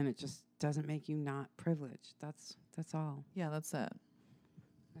that, and it just doesn't make you not privileged. That's all. Yeah, that's it.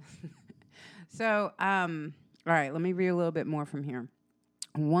 So, all right, let me read a little bit more from here.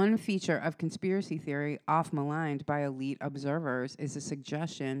 One feature of conspiracy theory oft-maligned by elite observers is a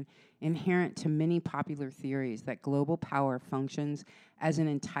suggestion inherent to many popular theories that global power functions as an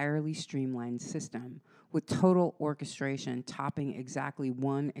entirely streamlined system, with total orchestration topping exactly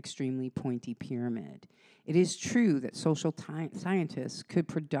one extremely pointy pyramid. It is true that social scientists could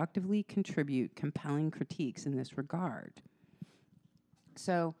productively contribute compelling critiques in this regard.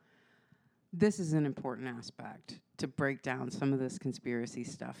 So, this is an important aspect to break down some of this conspiracy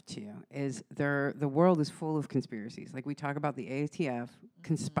stuff too. Is the world is full of conspiracies. Like we talk about the ATF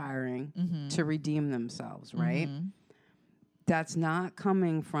conspiring to redeem themselves, right? That's not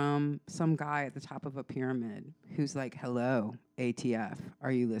coming from some guy at the top of a pyramid who's like, "Hello, ATF,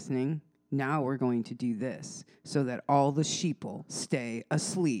 are you listening? Now we're going to do this so that all the sheeple stay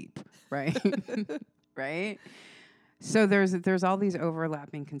asleep," right? Right? So there's all these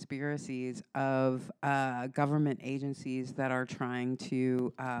overlapping conspiracies of government agencies that are trying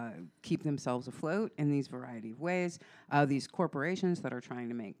to keep themselves afloat in these variety of ways. These corporations that are trying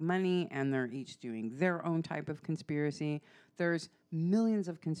to make money, and they're each doing their own type of conspiracy. There's millions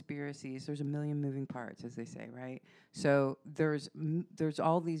of conspiracies. There's a million moving parts, as they say, right? So there's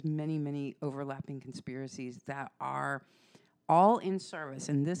all these many overlapping conspiracies that are all in service,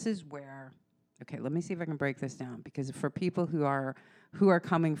 and this is where Okay, let me see if I can break this down, because for people who are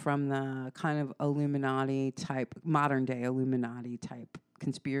coming from the kind of Illuminati type, modern day Illuminati type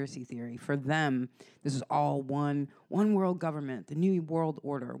conspiracy theory, for them this is all one world government, the new world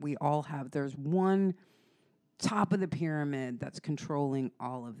order. We all have, there's one top of the pyramid that's controlling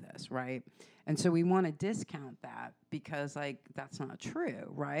all of this, right? And so we want to discount that because, like, that's not true,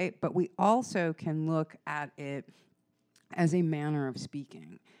 right? But we also can look at it as a manner of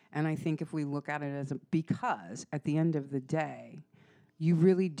speaking. And I think if we look at it as because at the end of the day, you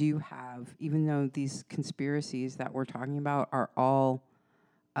really do have, even though these conspiracies that we're talking about are all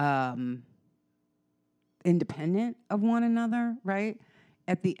independent of one another, right?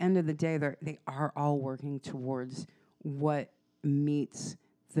 At the end of the day, they are all working towards what meets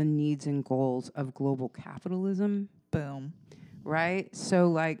the needs and goals of global capitalism, Boom. right? So,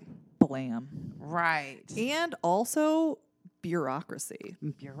 like, Blam. right. And also bureaucracy.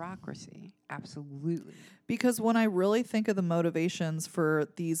 Bureaucracy, absolutely. Because when I really think of the motivations for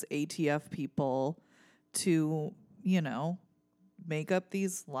these ATF people to, make up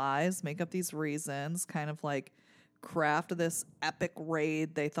these lies, make up these reasons, kind of like craft this epic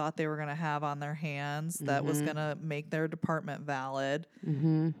raid they thought they were going to have on their hands that was going to make their department valid.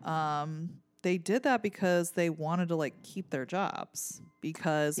 They did that because they wanted to, like, keep their jobs,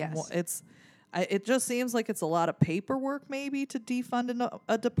 because Yes. it just seems like it's a lot of paperwork maybe to defund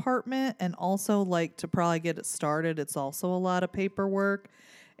a department, and also, like, to probably get it started, it's also a lot of paperwork.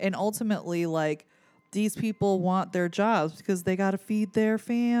 And ultimately, like, these people want their jobs because they got to feed their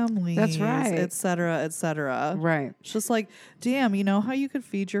families. That's right. Et cetera, et cetera. Right. It's just like, damn, you know how you could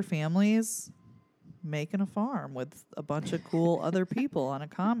feed your families? Making a farm with a bunch of cool other people on a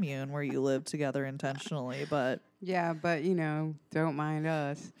commune where you live together intentionally. But Yeah, but, don't mind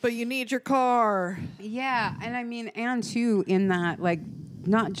us. you need your car. Yeah, and I mean, and too, in that, like,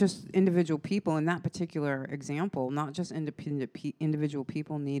 not just individual people in that particular example, not just individual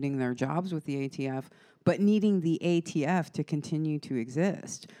people needing their jobs with the ATF, but needing the ATF to continue to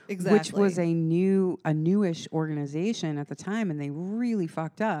exist. Exactly. Which was a newish organization at the time, and they really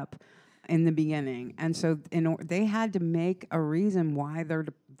fucked up in the beginning. And so they had to make a reason why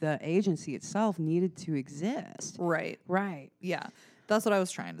the agency itself needed to exist. Right. Right. Yeah. That's what I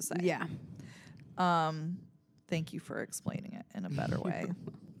was trying to say. Yeah. Thank you for explaining it in a better way.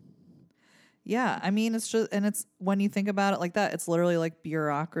 Yeah, I mean, it's just, and it's, when you think about it like that, it's literally like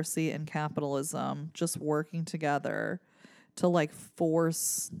bureaucracy and capitalism just working together to, like,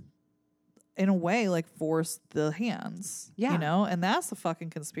 force, in a way, like, force the hands. Yeah. And that's the fucking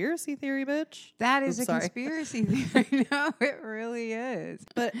conspiracy theory, bitch. That is Oops, a sorry. conspiracy theory. No, it really is.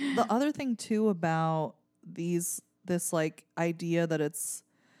 But the other thing too about this like idea that it's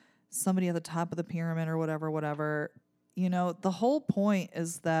somebody at the top of the pyramid or whatever, the whole point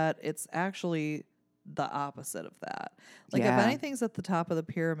is that it's actually the opposite of that. Like, Yeah. if anything's at the top of the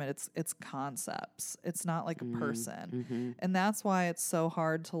pyramid, it's concepts. It's not like a person. And that's why it's so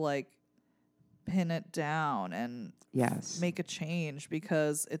hard to, like, pin it down and Yes. make a change,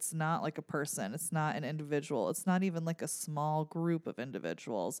 because it's not like a person. It's not an individual. It's not even like a small group of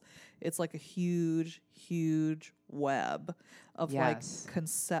individuals. It's like a huge, huge web of Yes. like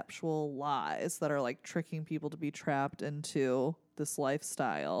conceptual lies that are like tricking people to be trapped into this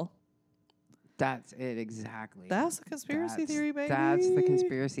lifestyle. That's it exactly. That's a conspiracy theory, baby. That's the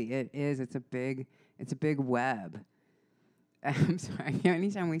conspiracy. It is. It's a big web. I'm sorry.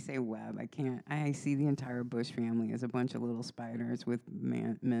 Anytime we say web, I see the entire Bush family as a bunch of little spiders with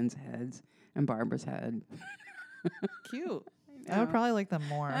men's heads and Barbara's head. Cute. I would probably like them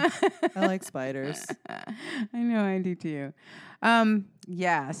more. I like spiders. I know, I do too.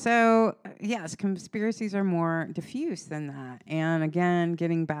 Yeah, so yes, conspiracies are more diffuse than that. And again,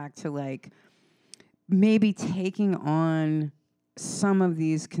 getting back to like maybe taking on some of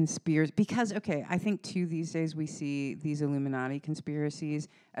these conspiracies, because, okay, I think too these days we see these Illuminati conspiracies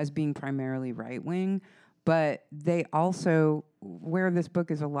as being primarily right-wing, but they also, where this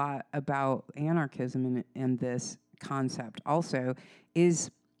book is a lot about anarchism and this concept also, is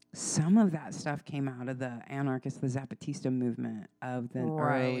some of that stuff came out of the Zapatista movement of the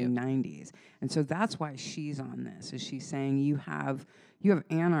early 90s. And so that's why she's on this, is she's saying you have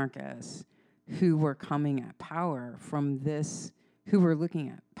anarchists who were coming at power from this, who were looking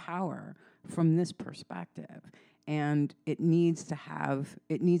at power from this perspective. And it needs to have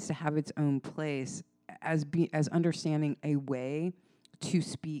its own place as understanding a way to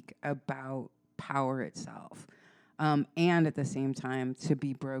speak about power itself. And at the same time, to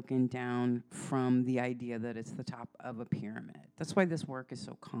be broken down from the idea that it's the top of a pyramid. That's why this work is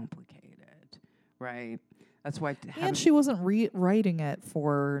so complicated, right? That's why. And she wasn't writing it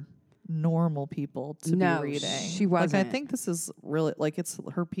for normal people to No, be reading. she Like, I wasn't. think this is really, like, it's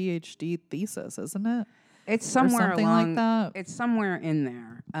her PhD thesis, isn't it? It's somewhere something along, like that. It's somewhere in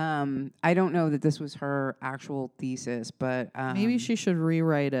there. I don't know that this was her actual thesis, but Maybe she should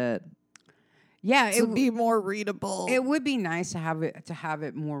rewrite it yeah, to be more readable. it would be nice to have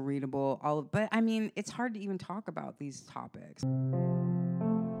it more readable. But I mean, it's hard to even talk about these topics.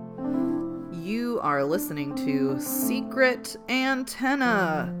 You are listening to Secret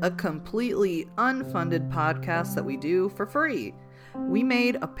Antenna, a completely unfunded podcast that we do for free. We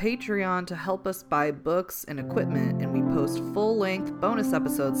made a Patreon to help us buy books and equipment, and we post full-length bonus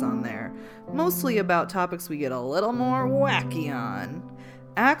episodes on there, mostly about topics we get a little more wacky on.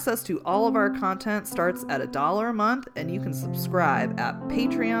 Access to all of our content starts at $1 a month, and you can subscribe at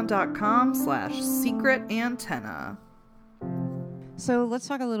patreon.com/secretantenna. So let's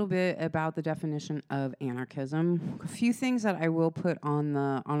talk a little bit about the definition of anarchism. A few things that I will put on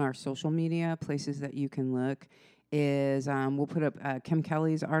our social media, places that you can look, is we'll put up Kim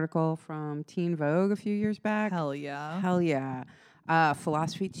Kelly's article from Teen Vogue a few years back. Hell yeah. Hell yeah.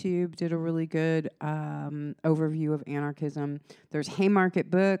 Philosophy Tube did a really good overview of anarchism. There's Haymarket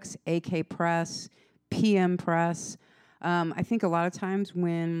Books, AK Press, PM Press. I think a lot of times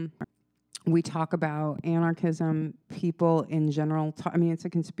when we talk about anarchism, people in general, it's a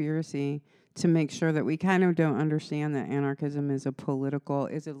conspiracy to make sure that we kind of don't understand that anarchism is a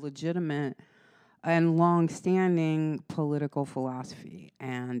legitimate and long-standing political philosophy,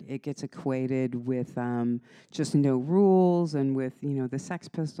 and it gets equated with just no rules, and with the Sex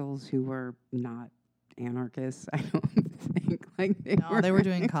Pistols, who were not anarchists. I don't think they were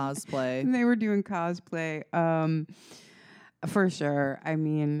doing cosplay. They were doing cosplay, for sure. I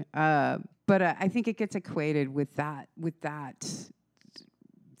mean, but I think it gets equated with that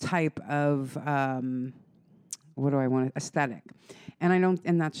type of aesthetic,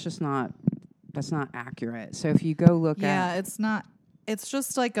 and that's just not. That's not accurate. So if you go look at... it's not. It's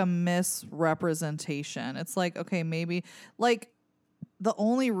just like a misrepresentation. It's like, okay, maybe... Like, the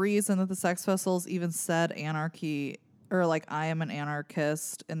only reason that the Sex Pistols even said anarchy, or like, I am an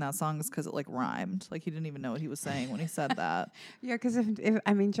anarchist in that song, is because it like rhymed. Like, he didn't even know what he was saying when he said that. Yeah, because if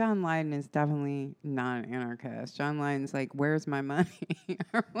John Lydon is definitely not an anarchist. John Lydon's like, where's my money?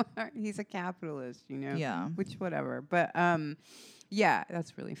 He's a capitalist, Yeah. Which, whatever. But... yeah,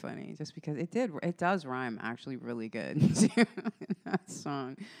 that's really funny. Just because it does rhyme actually really good in that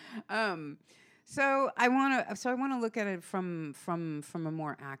song. So I want to look at it from a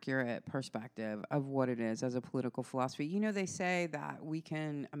more accurate perspective of what it is as a political philosophy. They say that we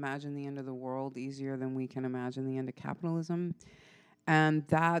can imagine the end of the world easier than we can imagine the end of capitalism. And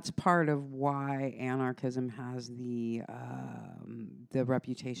that's part of why anarchism has the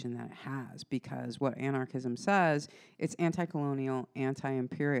reputation that it has, because what anarchism says, it's anti-colonial,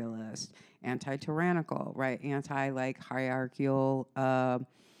 anti-imperialist, anti-tyrannical, right? Hierarchical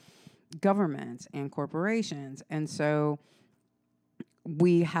governments and corporations. And so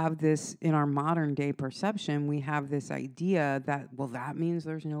we have this, in our modern day perception, we have this idea that, well, that means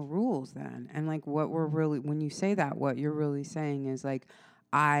there's no rules then. And when you say that, what you're really saying is like,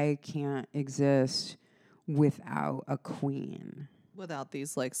 I can't exist without a queen. Without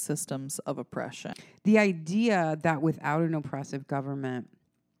these like systems of oppression. The idea that without an oppressive government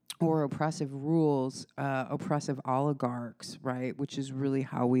or oppressive rules, oppressive oligarchs, right, which is really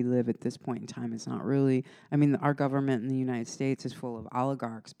how we live at this point in time. It's not really, our government in the United States is full of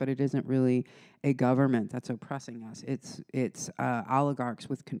oligarchs, but it isn't really a government that's oppressing us. It's oligarchs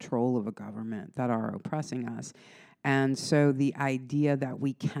with control of a government that are oppressing us. And so the idea that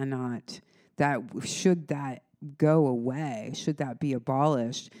we cannot, should that go away, should that be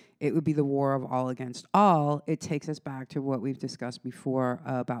abolished, it would be the war of all against all. It takes us back to what we've discussed before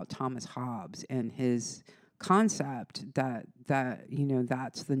about Thomas Hobbes and his concept that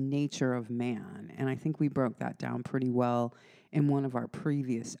that's the nature of man. And I think we broke that down pretty well in one of our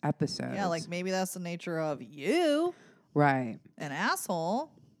previous episodes. Yeah, like maybe that's the nature of you. Right. An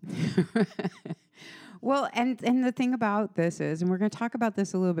asshole. Well, and the thing about this is, and we're going to talk about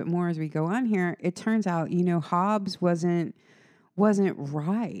this a little bit more as we go on here, it turns out, Hobbes wasn't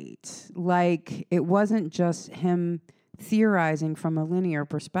right. Like, it wasn't just him theorizing from a linear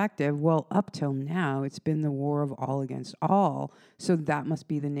perspective. Well, up till now, it's been the war of all against all. So that must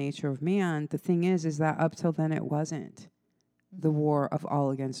be the nature of man. The thing is that up till then, it wasn't the war of all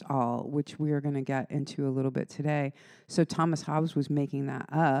against all, which we are going to get into a little bit today. So Thomas Hobbes was making that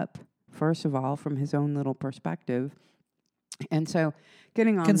up, first of all, from his own little perspective. And so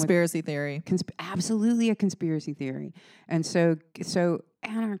getting on conspiracy theory. Absolutely a conspiracy theory. And so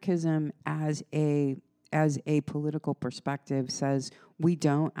anarchism as a political perspective says We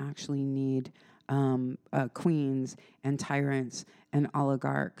don't actually need queens and tyrants and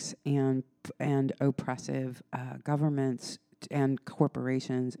oligarchs and oppressive governments and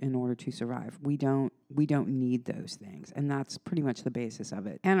corporations in order to survive. We don't need those things, and that's pretty much the basis of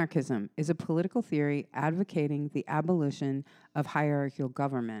it. Anarchism is a political theory advocating the abolition of hierarchical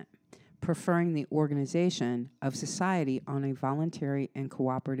government, preferring the organization of society on a voluntary and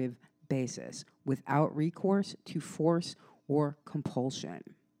cooperative basis without recourse to force or compulsion.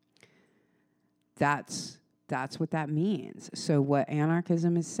 That's what that means. So what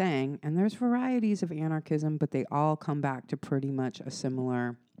anarchism is saying, and there's varieties of anarchism, but they all come back to pretty much a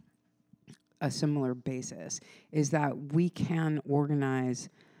similar basis, is that we can organize.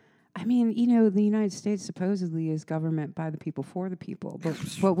 I mean, you know, the United States supposedly is government by the people for the people,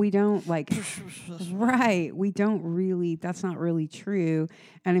 but we don't right, we don't really, that's not really true.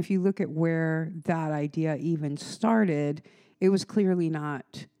 And if you look at where that idea even started, it was clearly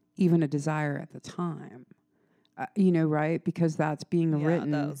not even a desire at the time. You know, right? Because that's being written.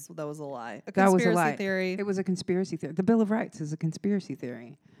 That was a lie. That was a lie. Theory. It was a conspiracy theory. The Bill of Rights is a conspiracy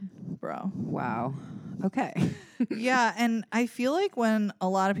theory. Bro. Wow. Okay. Yeah, and I feel like when a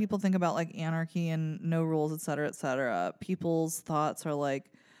lot of people think about like anarchy and no rules, et cetera, people's thoughts are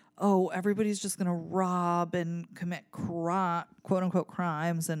like, oh, everybody's just going to rob and commit quote unquote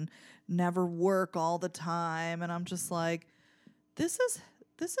crimes and never work all the time. And I'm just like, this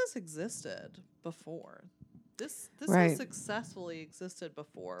has existed before. This right. has successfully existed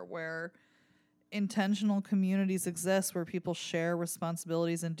before, where intentional communities exist where people share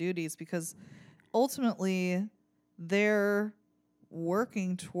responsibilities and duties, because ultimately they're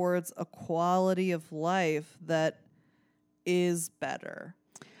working towards a quality of life that is better.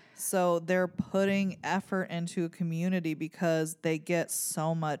 So they're putting effort into a community because they get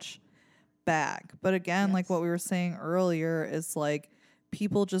so much back. But again, like what we were saying earlier, is like,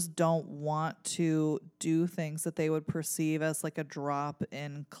 people just don't want to do things that they would perceive as like a drop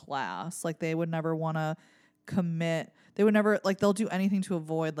in class. Like they would never want to commit. They would never, like, they'll do anything to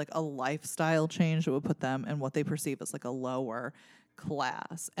avoid like a lifestyle change that would put them in what they perceive as like a lower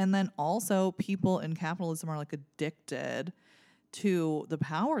class. And then also people in capitalism are like addicted to the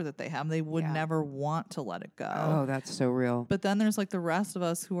power that they have. They would never want to let it go. Oh, that's so real. But then there's like the rest of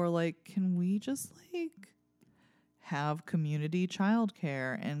us who are like, can we just like have community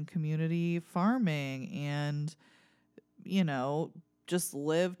childcare and community farming and, you know, just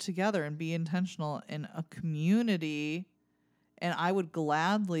live together and be intentional in a community. And I would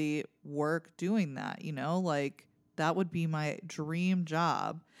gladly work doing that, you know, like that would be my dream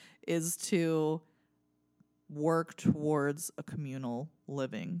job, is to work towards a communal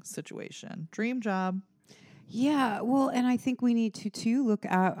living situation. Dream job. Yeah, well, and I think we need to too look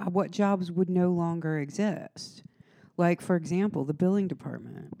at what jobs would no longer exist. Like, for example, the billing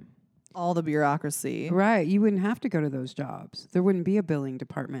department. All the bureaucracy. Right. You wouldn't have to go to those jobs. There wouldn't be a billing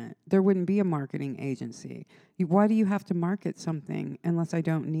department. There wouldn't be a marketing agency. Why do you have to market something unless I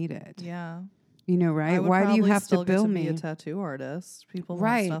don't need it? Yeah. You know, right? Why do you have to bill me? Be a tattoo artist. People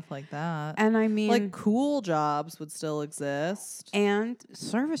right. want stuff like that. And I mean, like cool jobs would still exist, and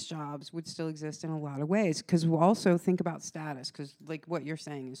service jobs would still exist in a lot of ways. Because we'll also think about status. Because like what you're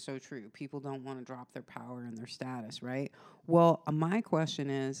saying is so true. People don't want to drop their power and their status, right? Well, my question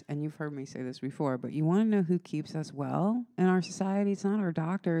is, and you've heard me say this before, but you want to know who keeps us well in our society? It's not our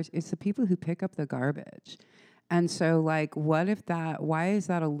doctors. It's the people who pick up the garbage. And so, like, why is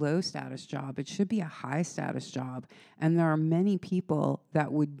that a low status job? It should be a high status job. And there are many people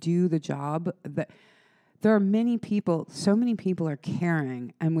that would do the job so many people are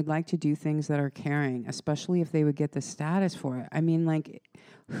caring and would like to do things that are caring, especially if they would get the status for it. I mean, like,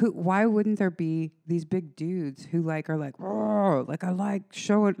 why wouldn't there be these big dudes who are like, oh, like,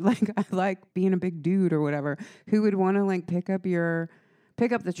 I like being a big dude or whatever, who would want to like pick up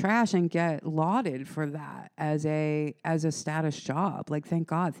the trash and get lauded for that as a status job. Like, thank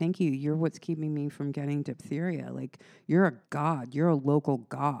God, thank you. You're what's keeping me from getting diphtheria. Like, you're a god. You're a local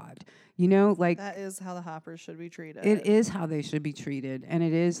god. You know, like, that is how the hoppers should be treated. It is how they should be treated, and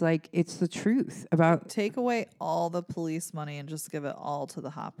it is like, it's the truth about. Take away all the police money and just give it all to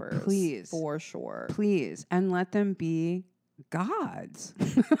the hoppers, please, for sure, please, and let them be gods.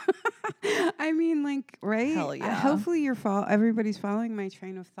 I mean, like, right? Hell yeah. Hopefully everybody's following my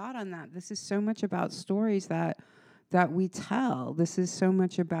train of thought on that. This is so much about stories that we tell. This is so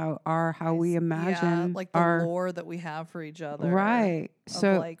much about how we imagine like the lore that we have for each other. Right.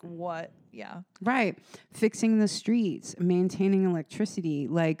 So like what? Yeah. Right. Fixing the streets, maintaining electricity.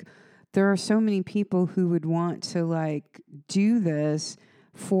 Like, there are so many people who would want to like do this,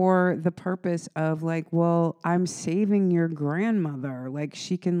 for the purpose of like, well, I'm saving your grandmother. Like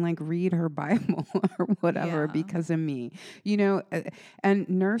she can like read her Bible or whatever Yeah. because of me, you know, and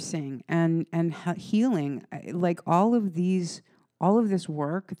nursing and healing, like all of this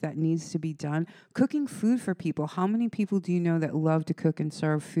work that needs to be done, cooking food for people. How many people do you know that love to cook and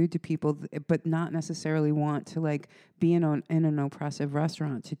serve food to people, but not necessarily want to like be in an oppressive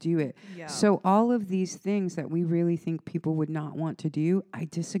restaurant to do it? Yeah. So all of these things that we really think people would not want to do, I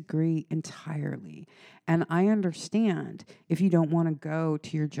disagree entirely. And I understand if you don't want to go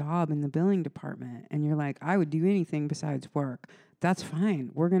to your job in the billing department and you're like, I would do anything besides work. That's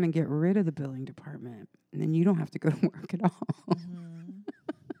fine. We're going to get rid of the billing department. And then you don't have to go to work at all.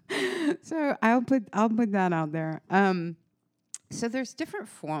 So I'll put that out there. So there's different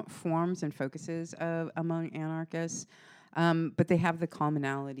forms and focuses among anarchists, but they have the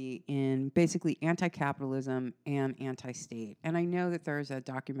commonality in basically anti-capitalism and anti-state. And I know that there's a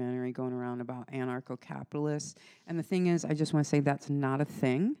documentary going around about anarcho-capitalists. And the thing is, I just want to say that's not a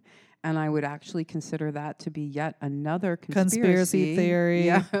thing. And I would actually consider that to be yet another conspiracy theory.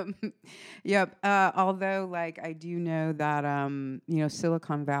 Yep. Yep. Although, like, I do know that,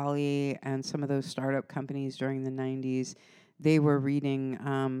 Silicon Valley and some of those startup companies during the 90s, they were reading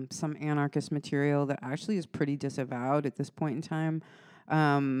some anarchist material that actually is pretty disavowed at this point in time.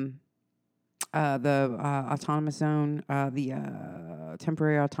 The autonomous zone, the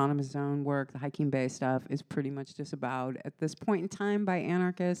temporary autonomous zone work, the Hiking Bay stuff is pretty much disavowed at this point in time by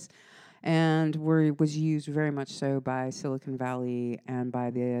anarchists, and was used very much so by Silicon Valley and by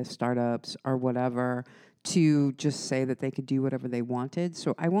the startups or whatever to just say that they could do whatever they wanted.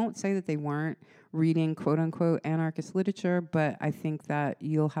 So I won't say that they weren't reading quote unquote anarchist literature, but I think that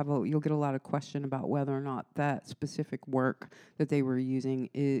you'll get a lot of question about whether or not that specific work that they were using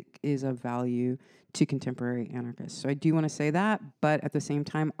is of value to contemporary anarchists. So I do want to say that, but at the same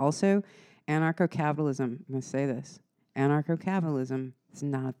time also anarcho-capitalism, I'm going to say this, anarcho-capitalism is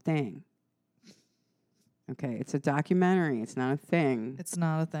not a thing. Okay, it's a documentary, it's not a thing. It's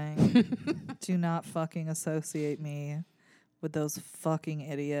not a thing. Do not fucking associate me with those fucking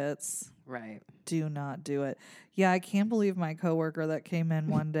idiots. Right. Do not do it. Yeah, I can't believe my coworker that came in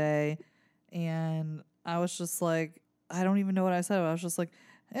one day and I was just like, I don't even know what I said. I was just like,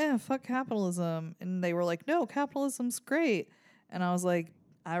 fuck capitalism. And they were like, no, capitalism's great. And I was like,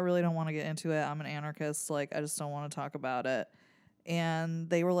 I really don't want to get into it. I'm an anarchist. Like, I just don't want to talk about it. And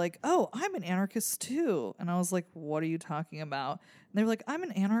they were like, oh, I'm an anarchist too. And I was like, what are you talking about? And they were like, I'm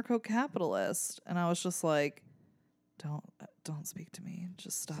an anarcho-capitalist. And I was just like, don't speak to me.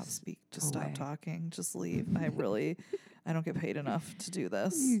 Just stop stop talking. Just leave. I don't get paid enough to do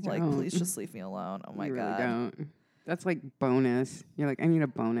this. Like, please just leave me alone. Oh my God. Really don't. That's like bonus. You're like, I need a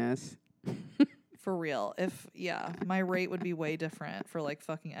bonus. For real. My rate would be way different for like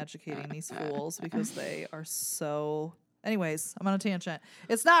fucking educating these fools because they are so. Anyways, I'm on a tangent.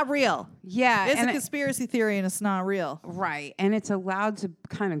 It's not real. Yeah. It's a conspiracy theory and it's not real. Right. And it's allowed to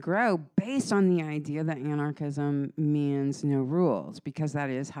kind of grow based on the idea that anarchism means no rules, because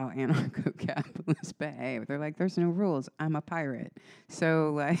that is how anarcho-capitalists behave. They're like, there's no rules. I'm a pirate.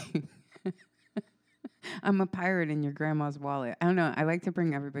 So, like, I'm a pirate in your grandma's wallet. I don't know. I like to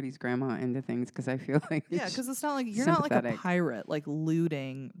bring everybody's grandma into things because I feel like because it's not like you're not like a pirate, like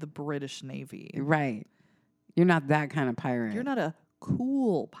looting the British Navy. Right. You're not that kind of pirate. You're not a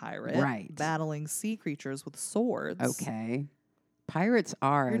cool pirate. Right. Battling sea creatures with swords. Okay. Pirates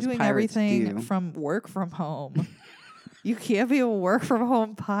are. You're as doing pirates everything do. from work from home. You can't be a work from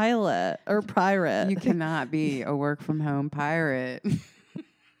home pilot or pirate. You cannot be a work from home pirate.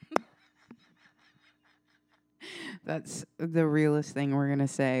 That's the realest thing we're going to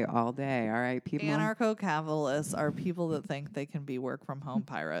say all day. All right, people? Anarcho-capitalists are people that think they can be work from home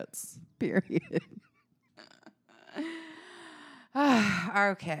pirates. Period.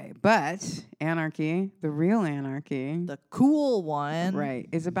 Okay, but anarchy, the real anarchy, The cool one. right,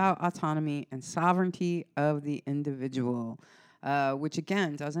 is about autonomy and sovereignty of the individual, which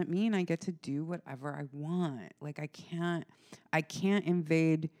again doesn't mean I get to do whatever I want. Like I can't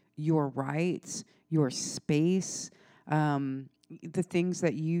invade your rights, your space, the things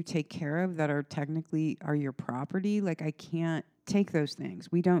that you take care of that are technically are your property. Like I can't take those things.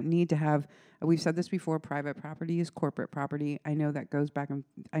 We don't need to have, we've said this before, private property is corporate property. I know that goes back and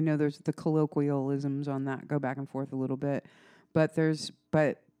I know there's the colloquialisms on that go back and forth a little bit, but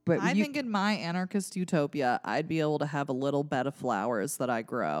I think in my anarchist utopia, I'd be able to have a little bed of flowers that I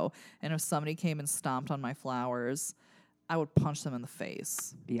grow. And if somebody came and stomped on my flowers, I would punch them in the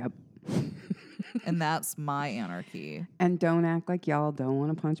face. Yep. And that's my anarchy. And don't act like y'all don't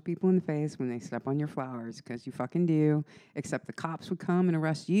want to punch people in the face when they step on your flowers, because you fucking do. Except the cops would come and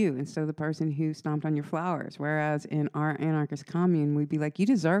arrest you instead of the person who stomped on your flowers. Whereas in our anarchist commune, we'd be like, you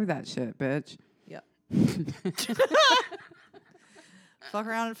deserve that shit, bitch. Yep. Fuck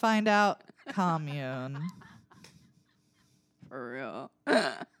around and find out. Commune. For real.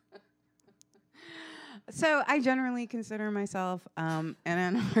 So I generally consider myself an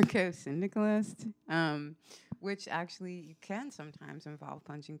anarcho-syndicalist, which actually you can sometimes involve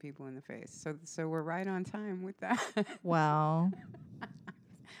punching people in the face. So we're right on time with that. Wow.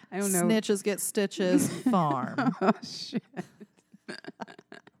 I don't know. Snitches get stitches. Farm. Oh shit.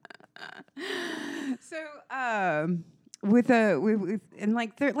 So with and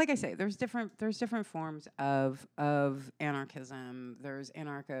like I say, there's different forms of anarchism. There's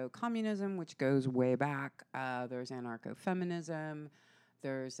anarcho-communism, which goes way back. There's anarcho-feminism.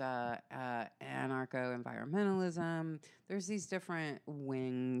 There's anarcho-environmentalism. There's these different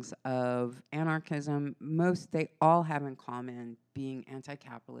wings of anarchism. They all have in common being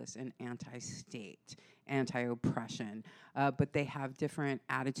anti-capitalist and anti-state, anti-oppression. But they have different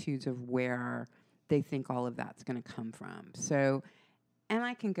attitudes of where they think all of that's going to come from. So, and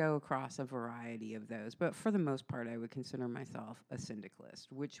I can go across a variety of those, but for the most part, I would consider myself a syndicalist,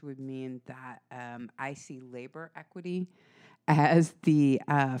 which would mean that I see labor equity as the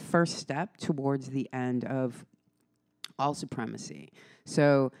first step towards the end of all supremacy.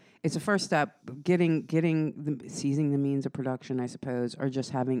 So it's a first step, seizing the means of production, I suppose, or just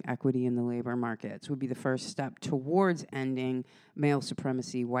having equity in the labor markets would be the first step towards ending male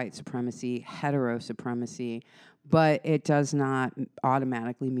supremacy, white supremacy, hetero supremacy. But it does not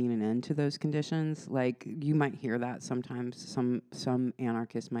automatically mean an end to those conditions. Like, you might hear that sometimes. Some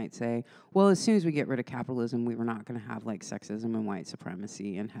anarchists might say, well, as soon as we get rid of capitalism, we were not going to have, like, sexism and white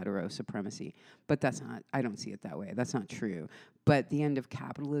supremacy and hetero supremacy. But that's not, I don't see it that way. That's not true. But the end of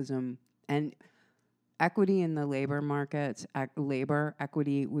capitalism and equity in the labor markets, labor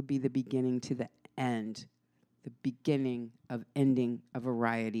equity would be the beginning to the end, the beginning of ending a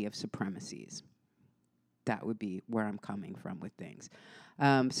variety of supremacies. That would be where I'm coming from with things.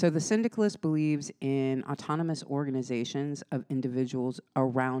 So the syndicalist believes in autonomous organizations of individuals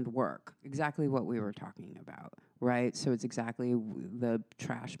around work, exactly what we were talking about, right? So it's exactly the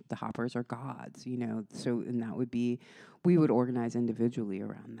hoppers are gods, you know. So, and that would be, we would organize individually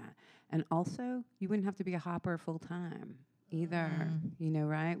around that. And also, you wouldn't have to be a hopper full time either, you know,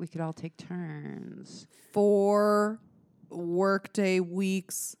 right? We could all take turns. 4 workday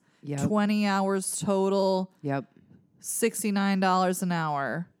weeks. Yep. 20 hours total. Yep. $69 an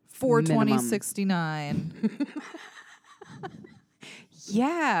hour. $420.69.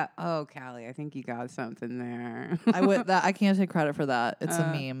 Yeah. Oh, Callie, I think you got something there. I can't take credit for that. It's a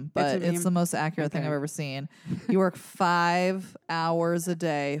meme, but it's the most accurate thing I've ever seen. You work 5 hours a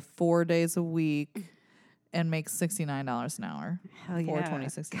day, 4 days a week, and make $69 an hour. Hell yeah.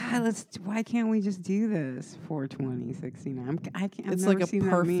 $420.69. God, why can't we just do this? $420.69. I can't. It's like a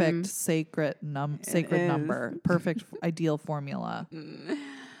perfect sacred number. Perfect ideal formula.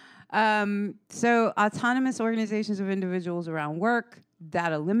 So autonomous organizations of individuals around work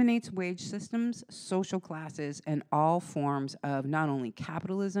that eliminates wage systems, social classes, and all forms of not only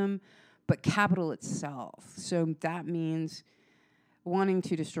capitalism, but capital itself. So that means wanting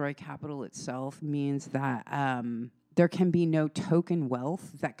to destroy capital itself means that there can be no token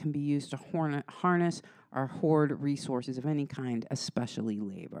wealth that can be used to harness or hoard resources of any kind, especially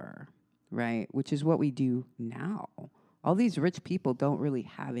labor, right? Which is what we do now. All these rich people don't really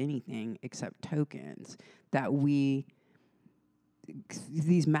have anything except tokens that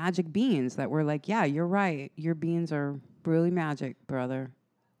these magic beans that we're like, yeah, you're right. Your beans are really magic, brother.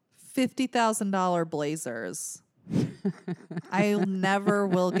 $50,000 blazers. I never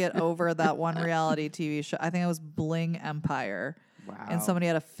will get over that one reality TV show. I think it was Bling Empire. Wow. And somebody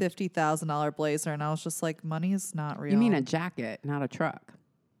had a $50,000 blazer, and I was just like, money is not real. You mean a jacket, not a truck?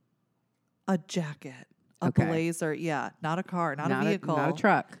 A jacket. A Okay. blazer. Yeah. Not a car. Not a vehicle. Not a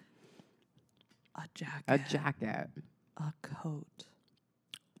truck. A jacket. A jacket. A coat.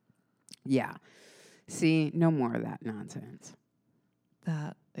 Yeah. See, no more of that nonsense.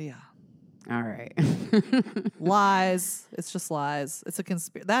 Yeah. All right. Lies. It's just lies. It's a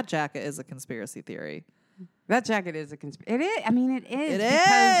that jacket is a conspiracy theory. That jacket is a conspiracy. It is. I mean, it is. It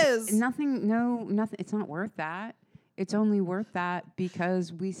because is. Nothing. It's not worth that. It's only worth that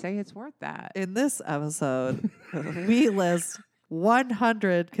because we say it's worth that. In this episode, we list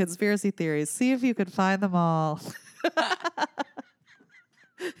 100 conspiracy theories. See if you can find them all.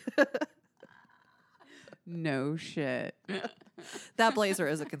 No shit. That blazer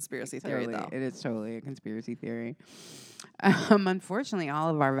is a conspiracy theory, Totally. though. It is totally a conspiracy theory. Unfortunately, all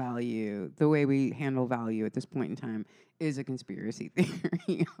of our value, the way we handle value at this point in time, is a conspiracy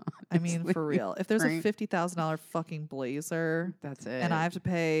theory. I mean, honestly. for real. If there's a Right? $50,000 fucking blazer That's it. and I have to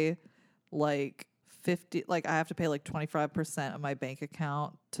pay like 25% of my bank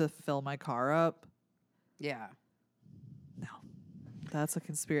account to fill my car up, yeah. no. That's a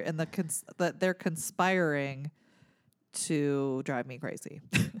conspiracy. And that they're conspiring to drive me crazy.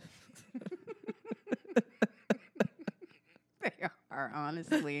 They are,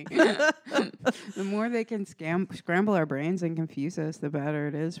 honestly. The more they can scramble our brains and confuse us, the better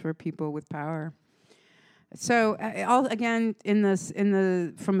it is for people with power. So, again,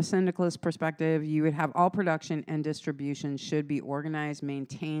 from a syndicalist perspective, you would have all production and distribution should be organized,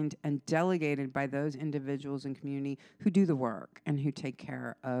 maintained, and delegated by those individuals and community who do the work and who take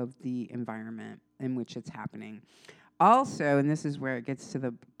care of the environment in which it's happening. Also, and this is where it gets to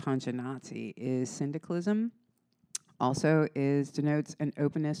the punch a Nazi, is syndicalism. Also denotes an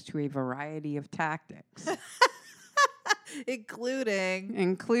openness to a variety of tactics.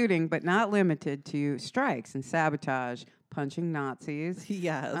 Including, but not limited to, strikes and sabotage, punching Nazis.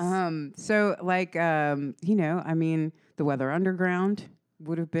 Yes. So, the Weather Underground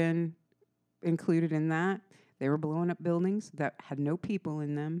would have been included in that. They were blowing up buildings that had no people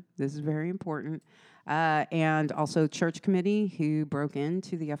in them. This is very important. And also Church Committee, who broke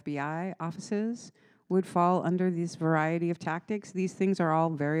into the FBI offices, would fall under this variety of tactics. These things are all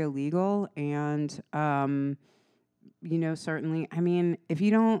very illegal and... certainly, if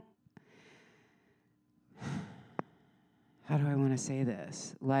you don't, how do I want to say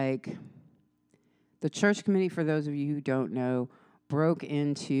this? Like, the Church Committee, for those of you who don't know, broke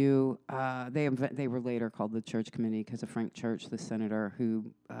into, they were later called the Church Committee because of Frank Church, the senator who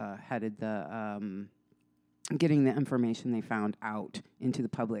headed the, getting the information they found out into the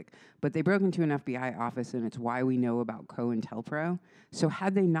public. But they broke into an FBI office, and it's why we know about COINTELPRO. So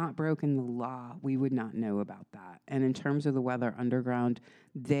had they not broken the law, we would not know about that. And in terms of the Weather Underground,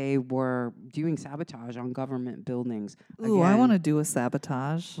 they were doing sabotage on government buildings. Ooh, I want to do a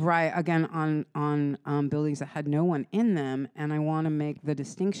sabotage. Right, again, on buildings that had no one in them. And I want to make the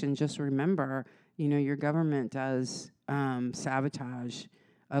distinction, just remember, your government does sabotage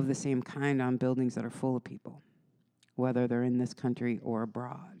of the same kind on buildings that are full of people, whether they're in this country or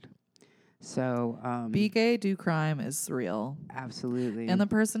abroad. So, Be gay, do crime is real. Absolutely. And the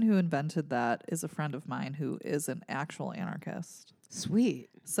person who invented that is a friend of mine who is an actual anarchist. Sweet.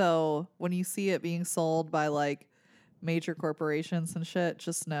 So when you see it being sold by like major corporations and shit,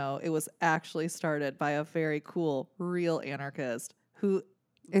 just know it was actually started by a very cool, real anarchist who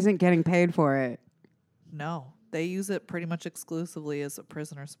isn't getting paid for it. No. They use it pretty much exclusively as a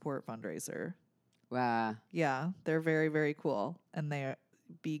prisoner support fundraiser. Wow. Yeah, they're very, very cool. And they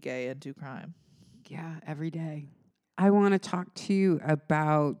be gay and do crime. Yeah, every day. I want to talk to you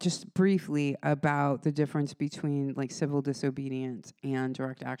just briefly about the difference between like civil disobedience and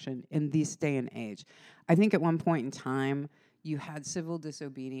direct action in this day and age. I think at one point in time, you had civil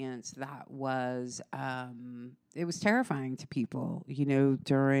disobedience that was, it was terrifying to people,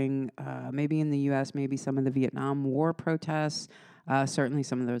 during maybe in the U.S., maybe some of the Vietnam War protests, certainly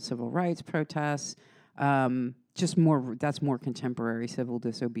some of the civil rights protests, that's more contemporary civil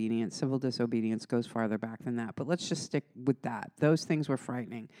disobedience. Civil disobedience goes farther back than that, but let's just stick with that. Those things were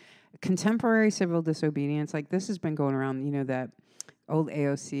frightening. Contemporary civil disobedience, like this has been going around, that old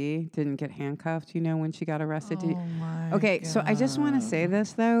AOC didn't get handcuffed, when she got arrested. Okay, so I just want to say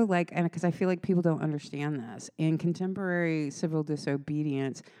this, though, and because I feel like people don't understand this. In contemporary civil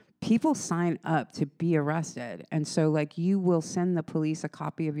disobedience, people sign up to be arrested. And so, you will send the police a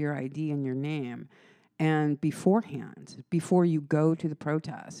copy of your ID and your name and beforehand, before you go to the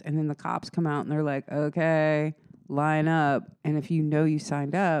protest. And then the cops come out and they're like, okay, line up. And if you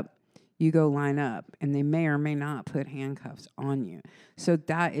signed up, you go line up, and they may or may not put handcuffs on you. So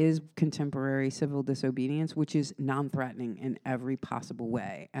that is contemporary civil disobedience, which is non-threatening in every possible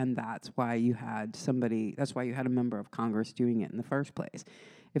way. And that's why you had a member of Congress doing it in the first place.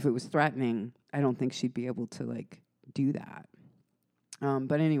 If it was threatening, I don't think she'd be able to do that.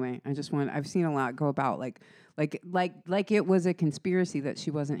 But anyway, I've seen a lot go about like it was a conspiracy that she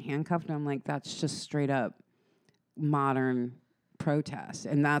wasn't handcuffed. And I'm like, that's just straight up modern protest.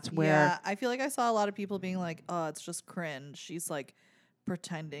 And that's where... Yeah, I feel like I saw a lot of people being like, oh, it's just cringe. She's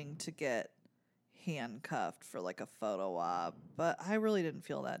pretending to get handcuffed for a photo op. But I really didn't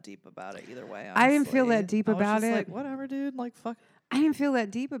feel that deep about it either way, honestly. I didn't feel that deep about it. Whatever, dude. Fuck. I didn't feel that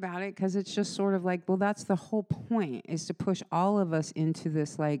deep about it because it's just sort of well, that's the whole point, is to push all of us into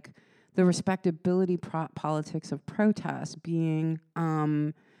this the respectability politics of protest being,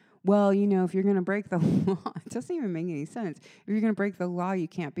 well, you know, if you're going to break the law, it doesn't even make any sense. If you're going to break the law, you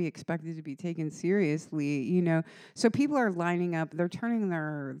can't be expected to be taken seriously, you know. So people are lining up, they're turning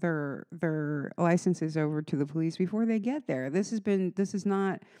their licenses over to the police before they get there. This is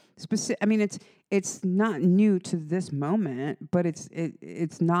not specific. I mean, it's not new to this moment, but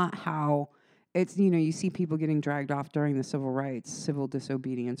it's not how. It's, you know, you see people getting dragged off during the civil rights, civil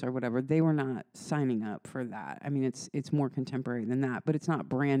disobedience or whatever. They were not signing up for that. I mean, it's more contemporary than that, but it's not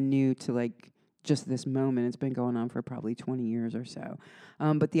brand new to like just this moment. It's been going on for probably 20 years or so.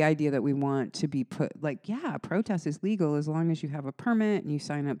 But the idea that we want to be put, like, yeah, protest is legal as long as you have a permit and you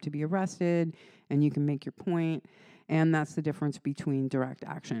sign up to be arrested and you can make your point. And that's the difference between direct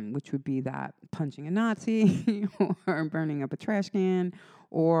action, which would be that punching a Nazi or burning up a trash can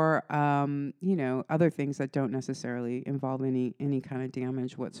or, you know, other things that don't necessarily involve any kind of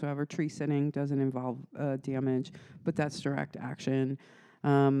damage whatsoever. Tree sitting doesn't involve damage, but that's direct action.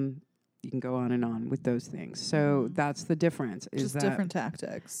 You can go on and on with those things. So that's the difference. Is Just different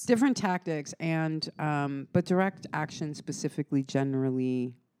tactics. Different tactics, and but direct action specifically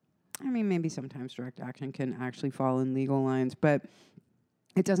generally, I mean, maybe sometimes direct action can actually fall in legal lines, but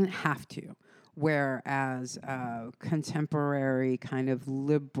it doesn't have to. Whereas contemporary kind of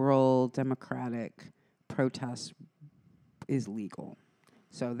liberal democratic protest is legal.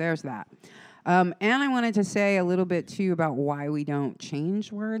 So there's that. And I wanted to say a little bit, too, about why we don't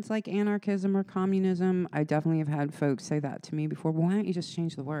change words like anarchism or communism. I definitely have had folks say that to me before. Well, why don't you just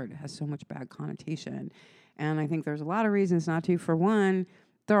change the word? It has so much bad connotation. And I think there's a lot of reasons not to. For one,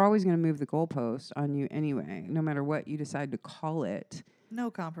 they're always going to move the goalpost on you anyway, no matter what you decide to call it. No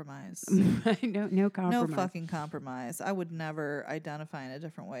compromise. No compromise. No fucking compromise. I would never identify in a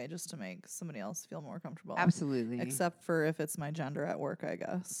different way just to make somebody else feel more comfortable. Absolutely. Except for if it's my gender at work, I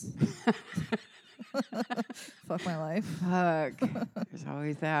guess. Fuck my life. Fuck. There's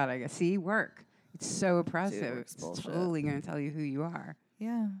always that. I guess. See, work. It's so oppressive. work's It's bullshit. totally going to tell you who you are.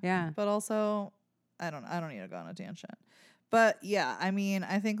 Yeah. Yeah. But also, I don't need to go on a tangent. But yeah, I mean,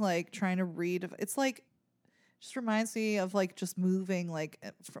 I think like trying to read, it's like, just reminds me of like just moving, like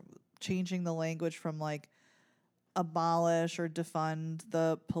from changing the language from like abolish or defund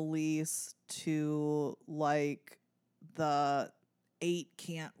the police to like the 8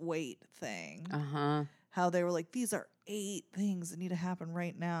 can't wait thing. Uh-huh. How they were like, these are 8 things that need to happen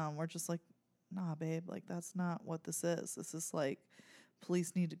right now. And we're just like, nah, babe, like that's not what this is. This is like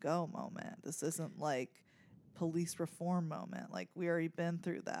police need to go moment. This isn't like police reform moment. Like we already been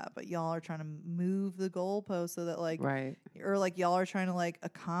through that, but y'all are trying to move the goalpost so that like, Right. or like y'all are trying to like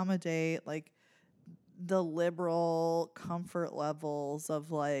accommodate like the liberal comfort levels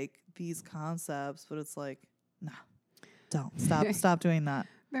of like these concepts, but it's like, nah, don't stop doing that.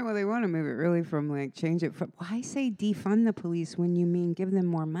 No, well, they want to move it really from like change it from, why say defund the police when you mean give them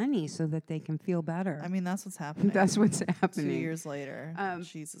more money so that they can feel better? I mean, that's what's happening. That's what's 2 happening. years later.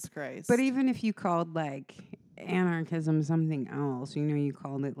 Jesus Christ. But even if you called like anarchism something else, you know, you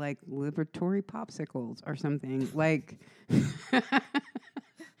called it like liberatory popsicles or something, like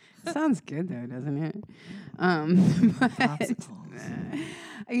sounds good though, doesn't it?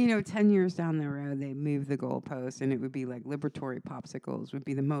 But, you know, 10 years down the road, they move the goalpost and it would be like liberatory popsicles would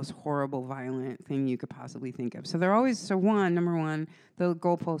be the most horrible, violent thing you could possibly think of. So they're always, number one, the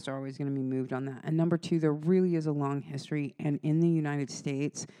goalposts are always going to be moved on that. And number two, there really is a long history. And in the United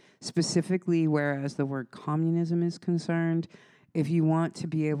States, specifically, whereas the word communism is concerned, if you want to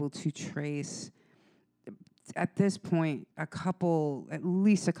be able to trace at this point, at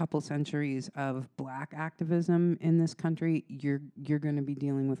least a couple centuries of black activism in this country, you're going to be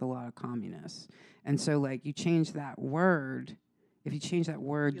dealing with a lot of communists. And so, like, you change that word. If you change that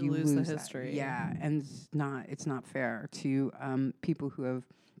word, you lose the that. history. Yeah, and it's not fair to people who have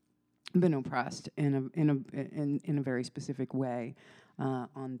been oppressed in a very specific way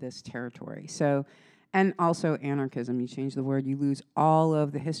on this territory. So. And also anarchism, you change the word, you lose all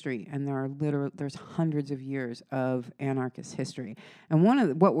of the history. And there's hundreds of years of anarchist history. And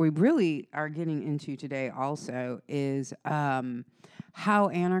what we really are getting into today also is how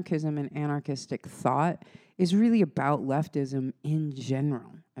anarchism and anarchistic thought is really about leftism in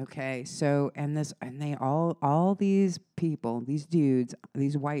general. Okay, so all these people, these dudes,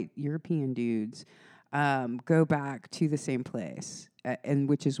 these white European dudes, go back to the same place, and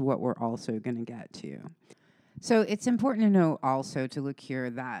which is what we're also going to get to. So it's important to know also to look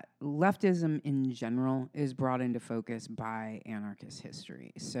here that leftism in general is brought into focus by anarchist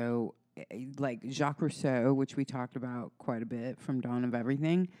history. So like Jacques Rousseau, which we talked about quite a bit from Dawn of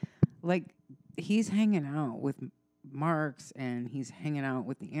Everything, like he's hanging out with Marx, and he's hanging out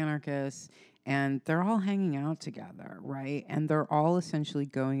with the anarchists, and they're all hanging out together, right? And they're all essentially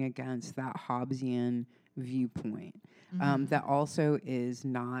going against that Hobbesian viewpoint. That also is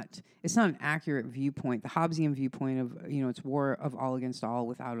not, it's not an accurate viewpoint. The Hobbesian viewpoint of, it's war of all against all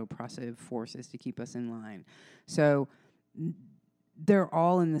without oppressive forces to keep us in line. So they're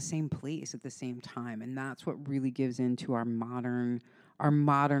all in the same place at the same time. And that's what really gives into our modern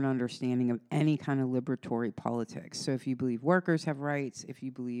understanding of any kind of liberatory politics. So if you believe workers have rights, if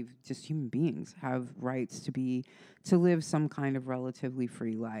you believe just human beings have rights to live some kind of relatively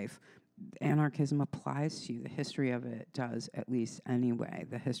free life, anarchism applies to you. The history of it does, at least anyway,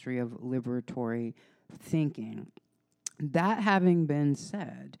 the history of liberatory thinking. That having been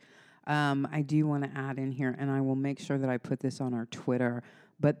said, I do want to add in here, and I will make sure that I put this on our Twitter,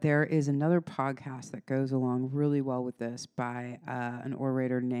 but there is another podcast that goes along really well with this by an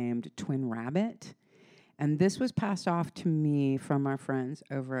orator named Twin Rabbit. And this was passed off to me from our friends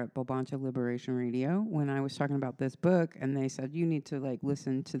over at Bulbancha Liberation Radio when I was talking about this book, and they said, you need to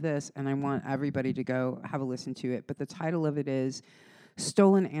listen to this, and I want everybody to go have a listen to it. But the title of it is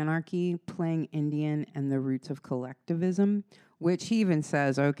Stolen Anarchy, Playing Indian and the Roots of Collectivism, which he even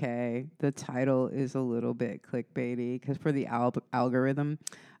says, okay, the title is a little bit clickbaity because for the algorithm.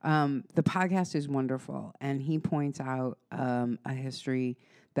 The podcast is wonderful, and he points out a history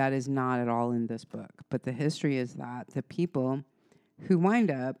that is not at all in this book. But the history is that the people who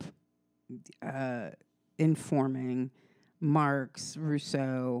wind up informing Marx,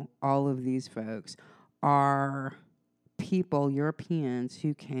 Rousseau, all of these folks are people, Europeans,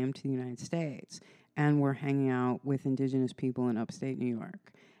 who came to the United States and were hanging out with indigenous people in upstate New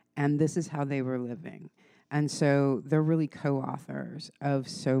York. And this is how they were living. And so they're really co-authors of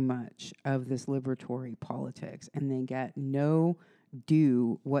so much of this liberatory politics, and they get no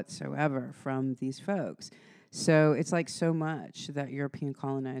due whatsoever from these folks. So it's like so much that European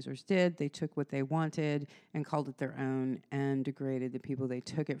colonizers did. They took what they wanted and called it their own and degraded the people they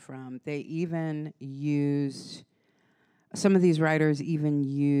took it from. They even used, some of these writers even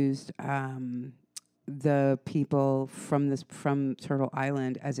used the people from Turtle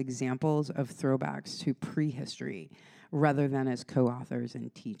Island as examples of throwbacks to prehistory rather than as co-authors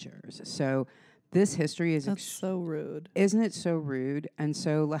and teachers. So this history is That's so rude. Isn't it so rude? And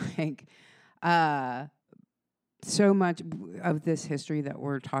so so much of this history that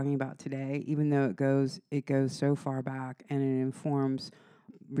we're talking about today, even though it goes so far back, and it informs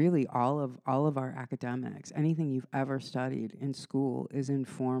really all of our academics. Anything you've ever studied in school is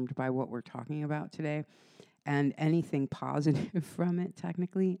informed by what we're talking about today. And anything positive from it,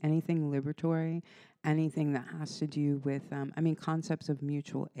 technically, anything liberatory, anything that has to do with, concepts of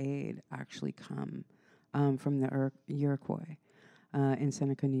mutual aid actually come from the Iroquois in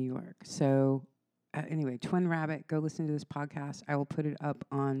Seneca, New York. So anyway, Twin Rabbit, go listen to this podcast. I will put it up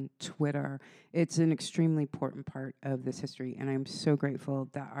on Twitter. It's an extremely important part of this history, and I'm so grateful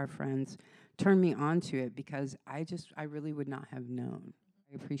that our friends turned me on to it because I really would not have known.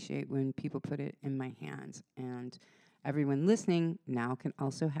 I appreciate when people put it in my hands, and everyone listening now can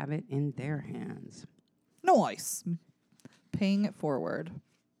also have it in their hands. Nice. Paying it forward.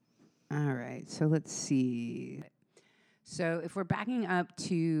 All right, so let's see. So if we're backing up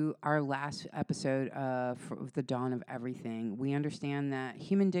to our last episode of The Dawn of Everything, we understand that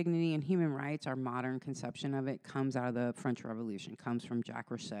human dignity and human rights, our modern conception of it, comes out of the French Revolution, comes from Jacques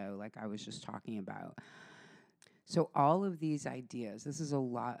Rousseau, like I was just talking about. So all of these ideas, this is a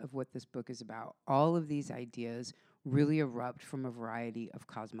lot of what this book is about, all of these ideas really erupt from a variety of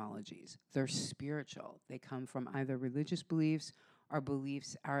cosmologies. They're spiritual. They come from either religious beliefs or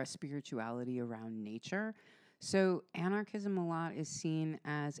our spirituality around nature. So anarchism a lot is seen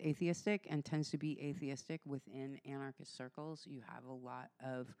as atheistic and tends to be atheistic within anarchist circles. You have a lot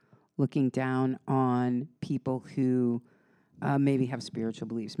of looking down on people who maybe have spiritual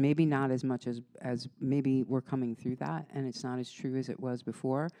beliefs. Maybe not as much as maybe we're coming through that, and it's not as true as it was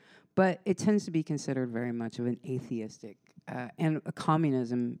before. But it tends to be considered very much of an atheistic, and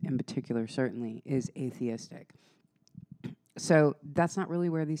communism in particular certainly is atheistic. So that's not really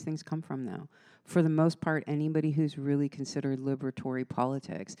where these things come from, though. For the most part, anybody who's really considered liberatory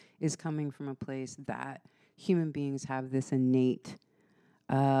politics is coming from a place that human beings have this innate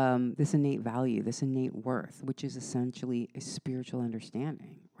value, this innate worth, which is essentially a spiritual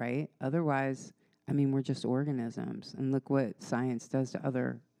understanding, right? Otherwise, we're just organisms, and look what science does to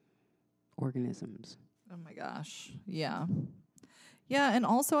other organisms. Oh my gosh. Yeah. Yeah, and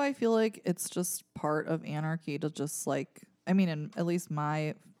also I feel like it's just part of anarchy to just and at least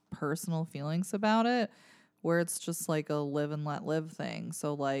my personal feelings about it, where it's just like a live and let live thing.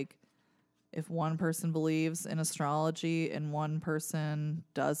 So if one person believes in astrology and one person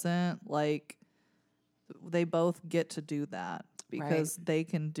doesn't, like, they both get to do that because they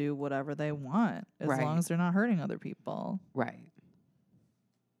can do whatever they want as long as they're not hurting other people. Right.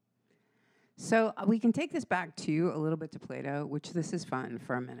 So we can take this back to a little bit to Plato, which this is fun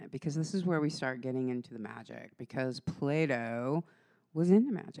for a minute because this is where we start getting into the magic because Plato was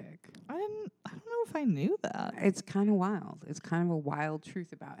into magic. I don't know if I knew that. It's kind of wild. It's kind of a wild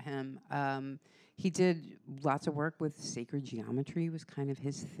truth about him. He did lots of work with sacred geometry was kind of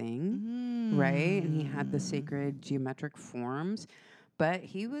his thing, right? And he had the sacred geometric forms. But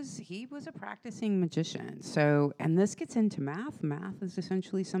he was a practicing magician. So, and this gets into math. Math is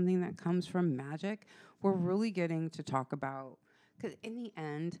essentially something that comes from magic. We're really getting to talk about, because in the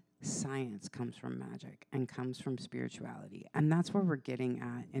end, science comes from magic and comes from spirituality. And that's where we're getting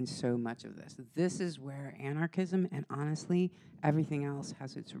at in so much of this. This is where anarchism and honestly, everything else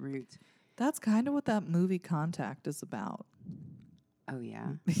has its roots. That's kind of what that movie Contact is about. Oh,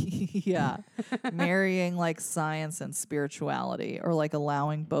 yeah. Yeah. Marrying like science and spirituality, or like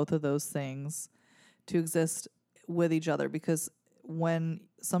allowing both of those things to exist with each other, because when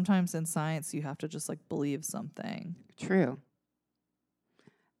sometimes in science you have to just like believe something. True.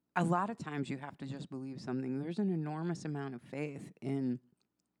 A lot of times you have to just believe something. There's an enormous amount of faith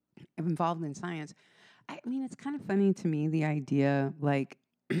involved in science. I mean, it's kind of funny to me, the idea, like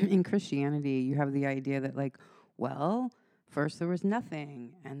in Christianity, you have the idea that like, well, first there was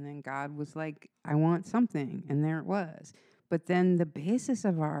nothing, and then God was like, I want something, and there it was. But then the basis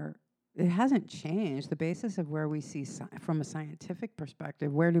of it hasn't changed. The basis of where we see from a scientific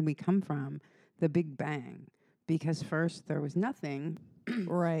perspective, where did we come from? The Big Bang. Because first there was nothing.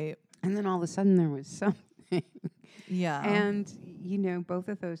 Right. And then all of a sudden there was something. Yeah. And, you know, both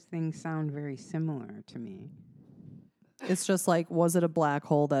of those things sound very similar to me. It's just like, was it a black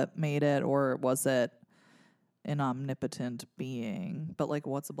hole that made it, or was it an omnipotent being? But like,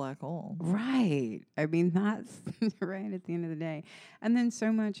 what's a black hole? Right. I mean, that's right at the end of the day. And then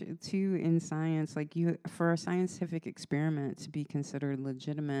so much too in science, like for a scientific experiment to be considered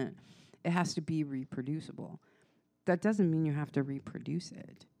legitimate, it has to be reproducible. That doesn't mean you have to reproduce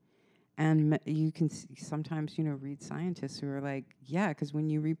it. And you can sometimes, read scientists who are like, yeah, because when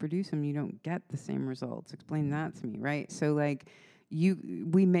you reproduce them, you don't get the same results. Explain that to me, right? So like,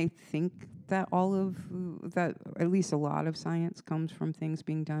 we may think that all of that, at least a lot of science comes from things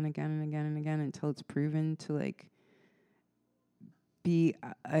being done again and again and again until it's proven to like be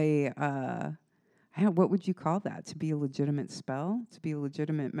what would you call that? To be a legitimate spell? To be a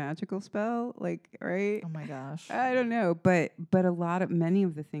legitimate magical spell? Like, right? Oh my gosh. I don't know. But many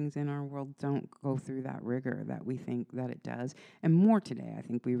of the things in our world don't go through that rigor that we think that it does. And more today, I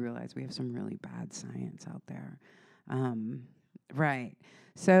think we realize we have some really bad science out there. Right.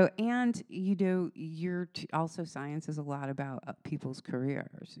 So, and, also science is a lot about people's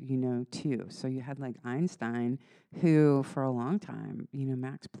careers, too. So you had like Einstein, who for a long time,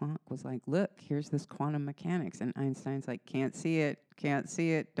 Max Planck was like, look, here's this quantum mechanics. And Einstein's like, can't see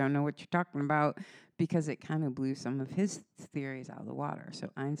it, don't know what you're talking about, because it kind of blew some of his theories out of the water. So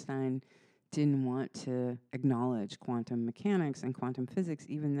Einstein didn't want to acknowledge quantum mechanics and quantum physics,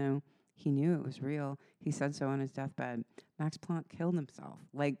 even though he knew it was real. He said so on his deathbed. Max Planck killed himself.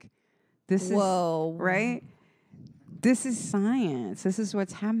 Like, this is, right? This is science. This is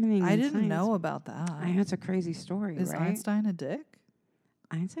what's happening I in didn't science. know about that. It's a crazy story, Is right? Einstein a dick?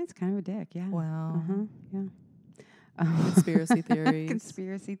 Einstein's kind of a dick, yeah. Wow. Yeah. Conspiracy theories.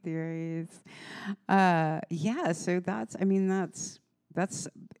 Conspiracy theories. Yeah, so that's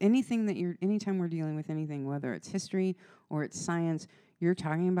anything anytime we're dealing with anything, whether it's history or it's science, you're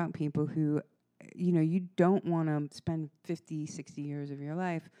talking about people who, you don't want to spend 50, 60 years of your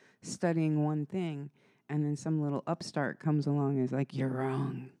life studying one thing, and then some little upstart comes along and is like, you're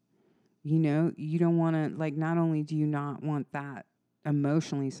wrong. You don't want to, like, not only do you not want that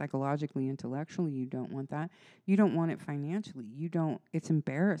emotionally, psychologically, intellectually, you don't want that. You don't want it financially. It's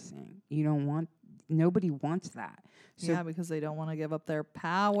embarrassing. Nobody wants that. So yeah, because they don't want to give up their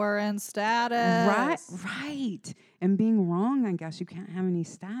power and status. Right. And being wrong, I guess you can't have any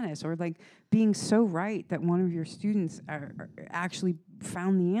status, or like being so right that one of your students actually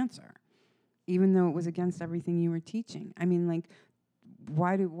found the answer, even though it was against everything you were teaching. I mean, like,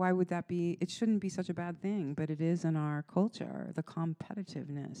 why would that be? It shouldn't be such a bad thing, but it is in our culture, the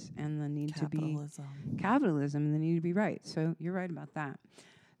competitiveness and the need to be capitalism and the need to be right. So you're right about that.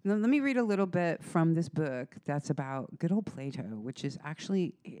 Now, let me read a little bit from this book that's about good old Plato, which is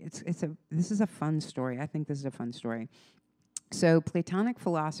actually, this is a fun story. I think this is a fun story. So Platonic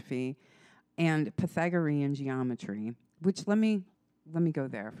philosophy and Pythagorean geometry, which let me go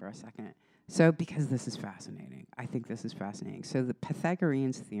there for a second. So, because this is fascinating, I think this is fascinating. So, the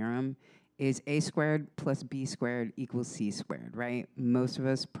Pythagorean's theorem is a squared plus b squared equals c squared, right? Most of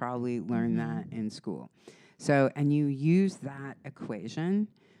us probably learned that in school. So, and you use that equation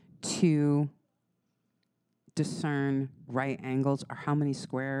to discern right angles or how many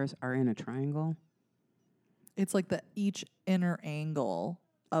squares are in a triangle. It's like each inner angle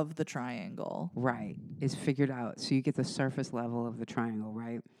of the triangle. Right, is figured out. So you get the surface level of the triangle,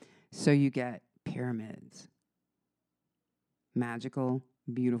 right? So you get pyramids. Magical,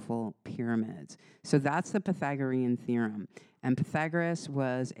 beautiful pyramids. So that's the Pythagorean theorem. And Pythagoras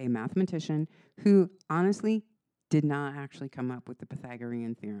was a mathematician who honestly did not actually come up with the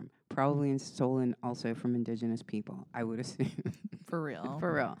Pythagorean theorem. Probably stolen also from indigenous people, I would assume. For real.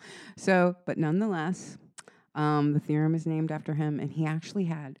 For real. So, but nonetheless, the theorem is named after him, and he actually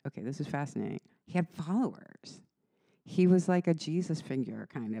had, okay, this is fascinating, he had followers. He was like a Jesus figure,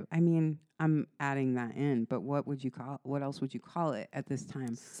 kind of. I mean, I'm adding that in, but what else would you call it at this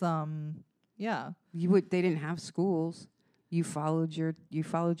time? Yeah. They didn't have schools. You followed your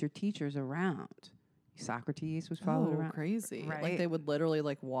teachers around. Socrates was followed around. Crazy. Right? Like they would literally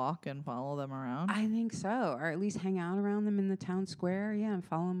like walk and follow them around. I think so, or at least hang out around them in the town square, and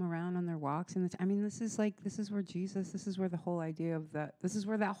follow them around on their walks. I mean, this is where Jesus. This is where the whole idea of this is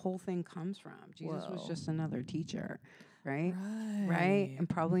where that whole thing comes from. Jesus was just another teacher, right? Right, and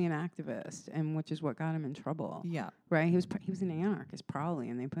probably an activist, and which is what got him in trouble. Yeah, right. He was an anarchist probably,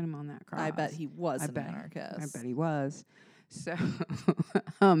 and they put him on that cross. I bet he was an anarchist. I bet he was. So,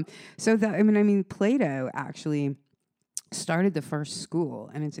 Plato actually started the first school,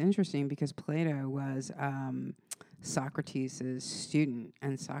 and it's interesting because Plato was Socrates' student,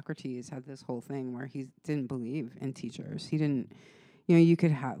 and Socrates had this whole thing where he didn't believe in teachers. He didn't, you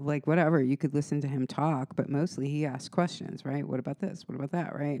could have you could listen to him talk, but mostly he asked questions, right? What about this? What about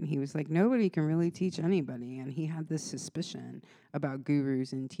that, right? And he was like, nobody can really teach anybody, and he had this suspicion about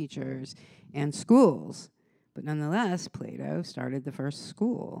gurus and teachers and schools. But nonetheless, Plato started the first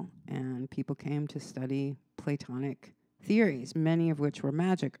school, and people came to study Platonic theories, many of which were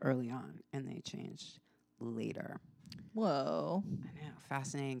magic early on, and they changed later. Whoa. I know,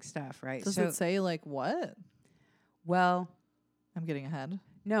 fascinating stuff, right? Does it say like what? Well, I'm getting ahead.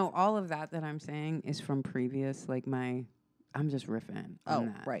 No, all of that I'm saying is from previous, I'm just riffing on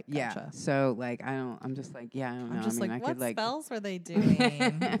that. Right, yeah. gotcha. So I'm just like, yeah, I don't know. I'm just I what spells were they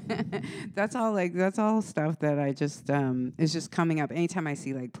doing? that's all stuff that I just is just coming up. Anytime I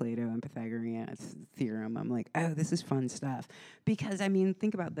see Plato and Pythagorean theorem, I'm like, oh, this is fun stuff. Because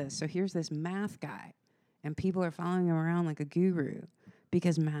think about this. So here's this math guy, and people are following him around like a guru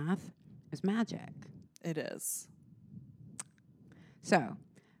because math is magic. It is. So,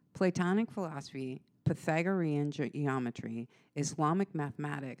 Platonic philosophy, Pythagorean geometry, Islamic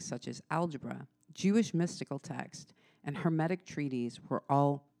mathematics such as algebra, Jewish mystical text, and Hermetic treatises were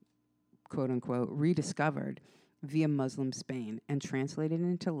all, quote-unquote, rediscovered via Muslim Spain and translated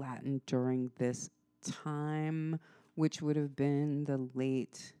into Latin during this time, which would have been the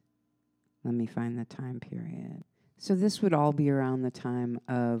late, let me find the time period. So this would all be around the time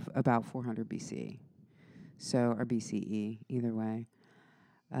of about 400 BC. So, or BCE, either way.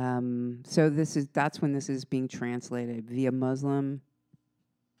 So that's when this is being translated via Muslim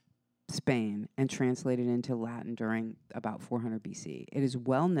Spain and translated into Latin during about 400 BC. It is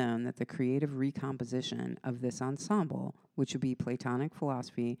well known that the creative recomposition of this ensemble, which would be Platonic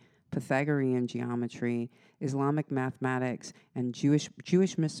philosophy, Pythagorean geometry, Islamic mathematics, and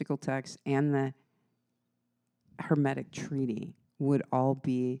Jewish mystical texts, and the Hermetic treaty, would all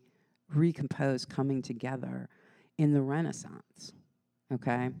be recomposed, coming together in the Renaissance.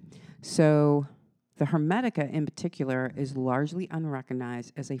 Okay, so the Hermetica in particular is largely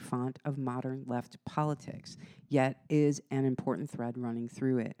unrecognized as a font of modern left politics, yet is an important thread running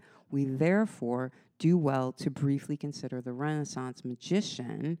through it. We therefore do well to briefly consider the Renaissance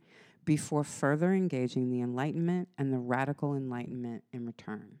magician before further engaging the Enlightenment and the radical Enlightenment in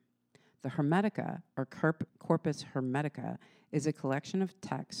return. The Hermetica, or Corpus Hermetica, is a collection of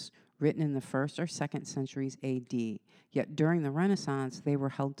texts written in the 1st or 2nd centuries AD, yet during the Renaissance, they were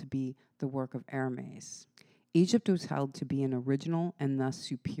held to be the work of Hermes. Egypt was held to be an original and thus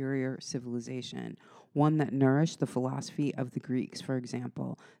superior civilization, one that nourished the philosophy of the Greeks, for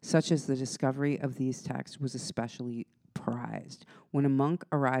example, such as the discovery of these texts was especially prized. When a monk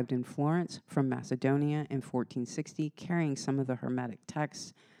arrived in Florence from Macedonia in 1460, carrying some of the Hermetic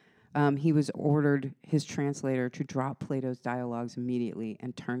texts, he was ordered his translator to drop Plato's dialogues immediately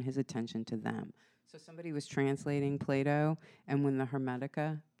and turn his attention to them. So somebody was translating Plato, and when the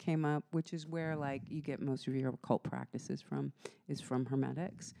Hermetica came up, which is where you get most of your occult practices from, is from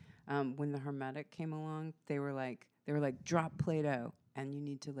Hermetics. When the Hermetic came along, they were like, drop Plato, and you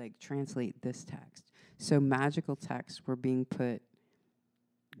need to like translate this text. So magical texts were being put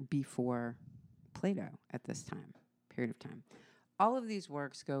before Plato at this period of time. All of these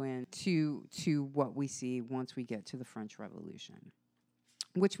works go into what we see once we get to the French Revolution,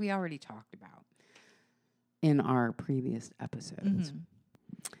 which we already talked about in our previous episodes.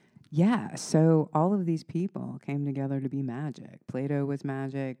 Yeah, so all of these people came together to be magic. Plato was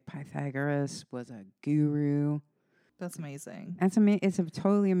magic. Pythagoras was a guru. That's amazing. It's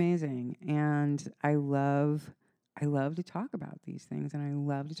totally amazing, and I love to talk about these things, and I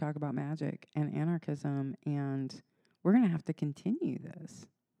love to talk about magic and anarchism, and we're gonna have to continue this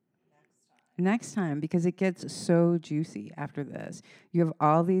next time because it gets so juicy after this. You have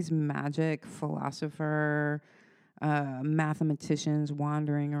all these magic philosopher, mathematicians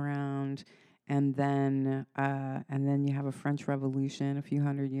wandering around, and then you have a French Revolution a few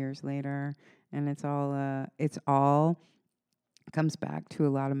hundred years later, and it's all comes back to a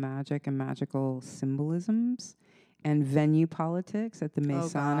lot of magic and magical symbolisms and venue politics at the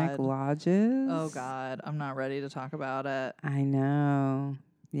Masonic lodges. Oh God, I'm not ready to talk about it. I know.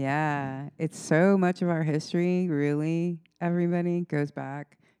 Yeah, it's so much of our history, really, everybody, goes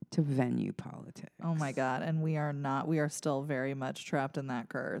back to venue politics. Oh my God, and we are still very much trapped in that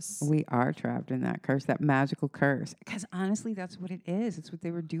curse. We are trapped in that curse, that magical curse. Because honestly, that's what it is. It's what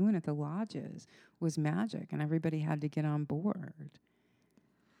they were doing at the lodges, was magic, and everybody had to get on board.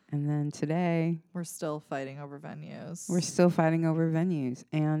 And then today, we're still fighting over venues. We're still fighting over venues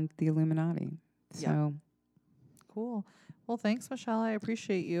and the Illuminati. So cool. Well, thanks, Michelle. I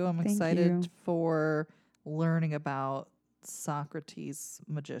appreciate you. I'm excited for learning about Socrates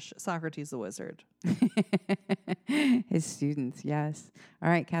the wizard. His students, yes. All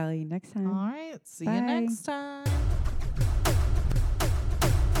right, Callie, next time. All right, see you next time.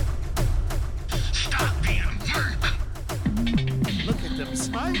 Stop being a merc. Look at them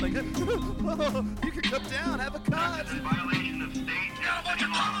smiling. You can come down, have a cut. In violation of state. Got a bunch of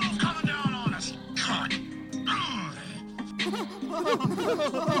criminals coming down on us. Cut.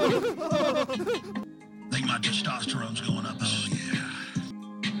 Think my testosterone's going up. Oh, yeah.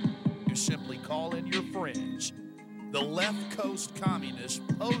 You simply call in your friends. The left coast communists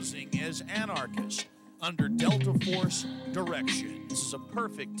posing as anarchists under Delta Force direction. This is a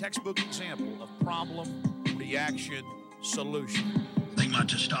perfect textbook example of problem, reaction, solution. Think my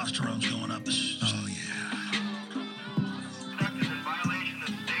testosterone's going up. Oh, yeah. In violation of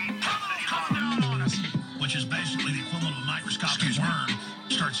state. Criminals coming down on us. Which is basically the equivalent of a microscopic worm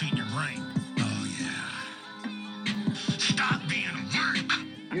starts eating your brain. Oh, yeah. Stop being a merc.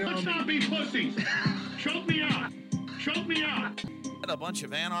 Let's not be pussies. Choke me out. Choke me out. And a bunch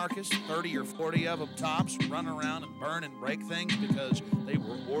of anarchists, 30 or 40 of them tops, run around and burn and break things because they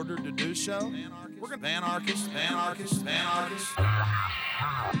were ordered to do so. Anarchists.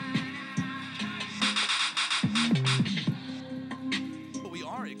 We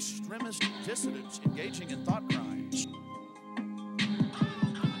are extremist dissidents engaging in thought crimes.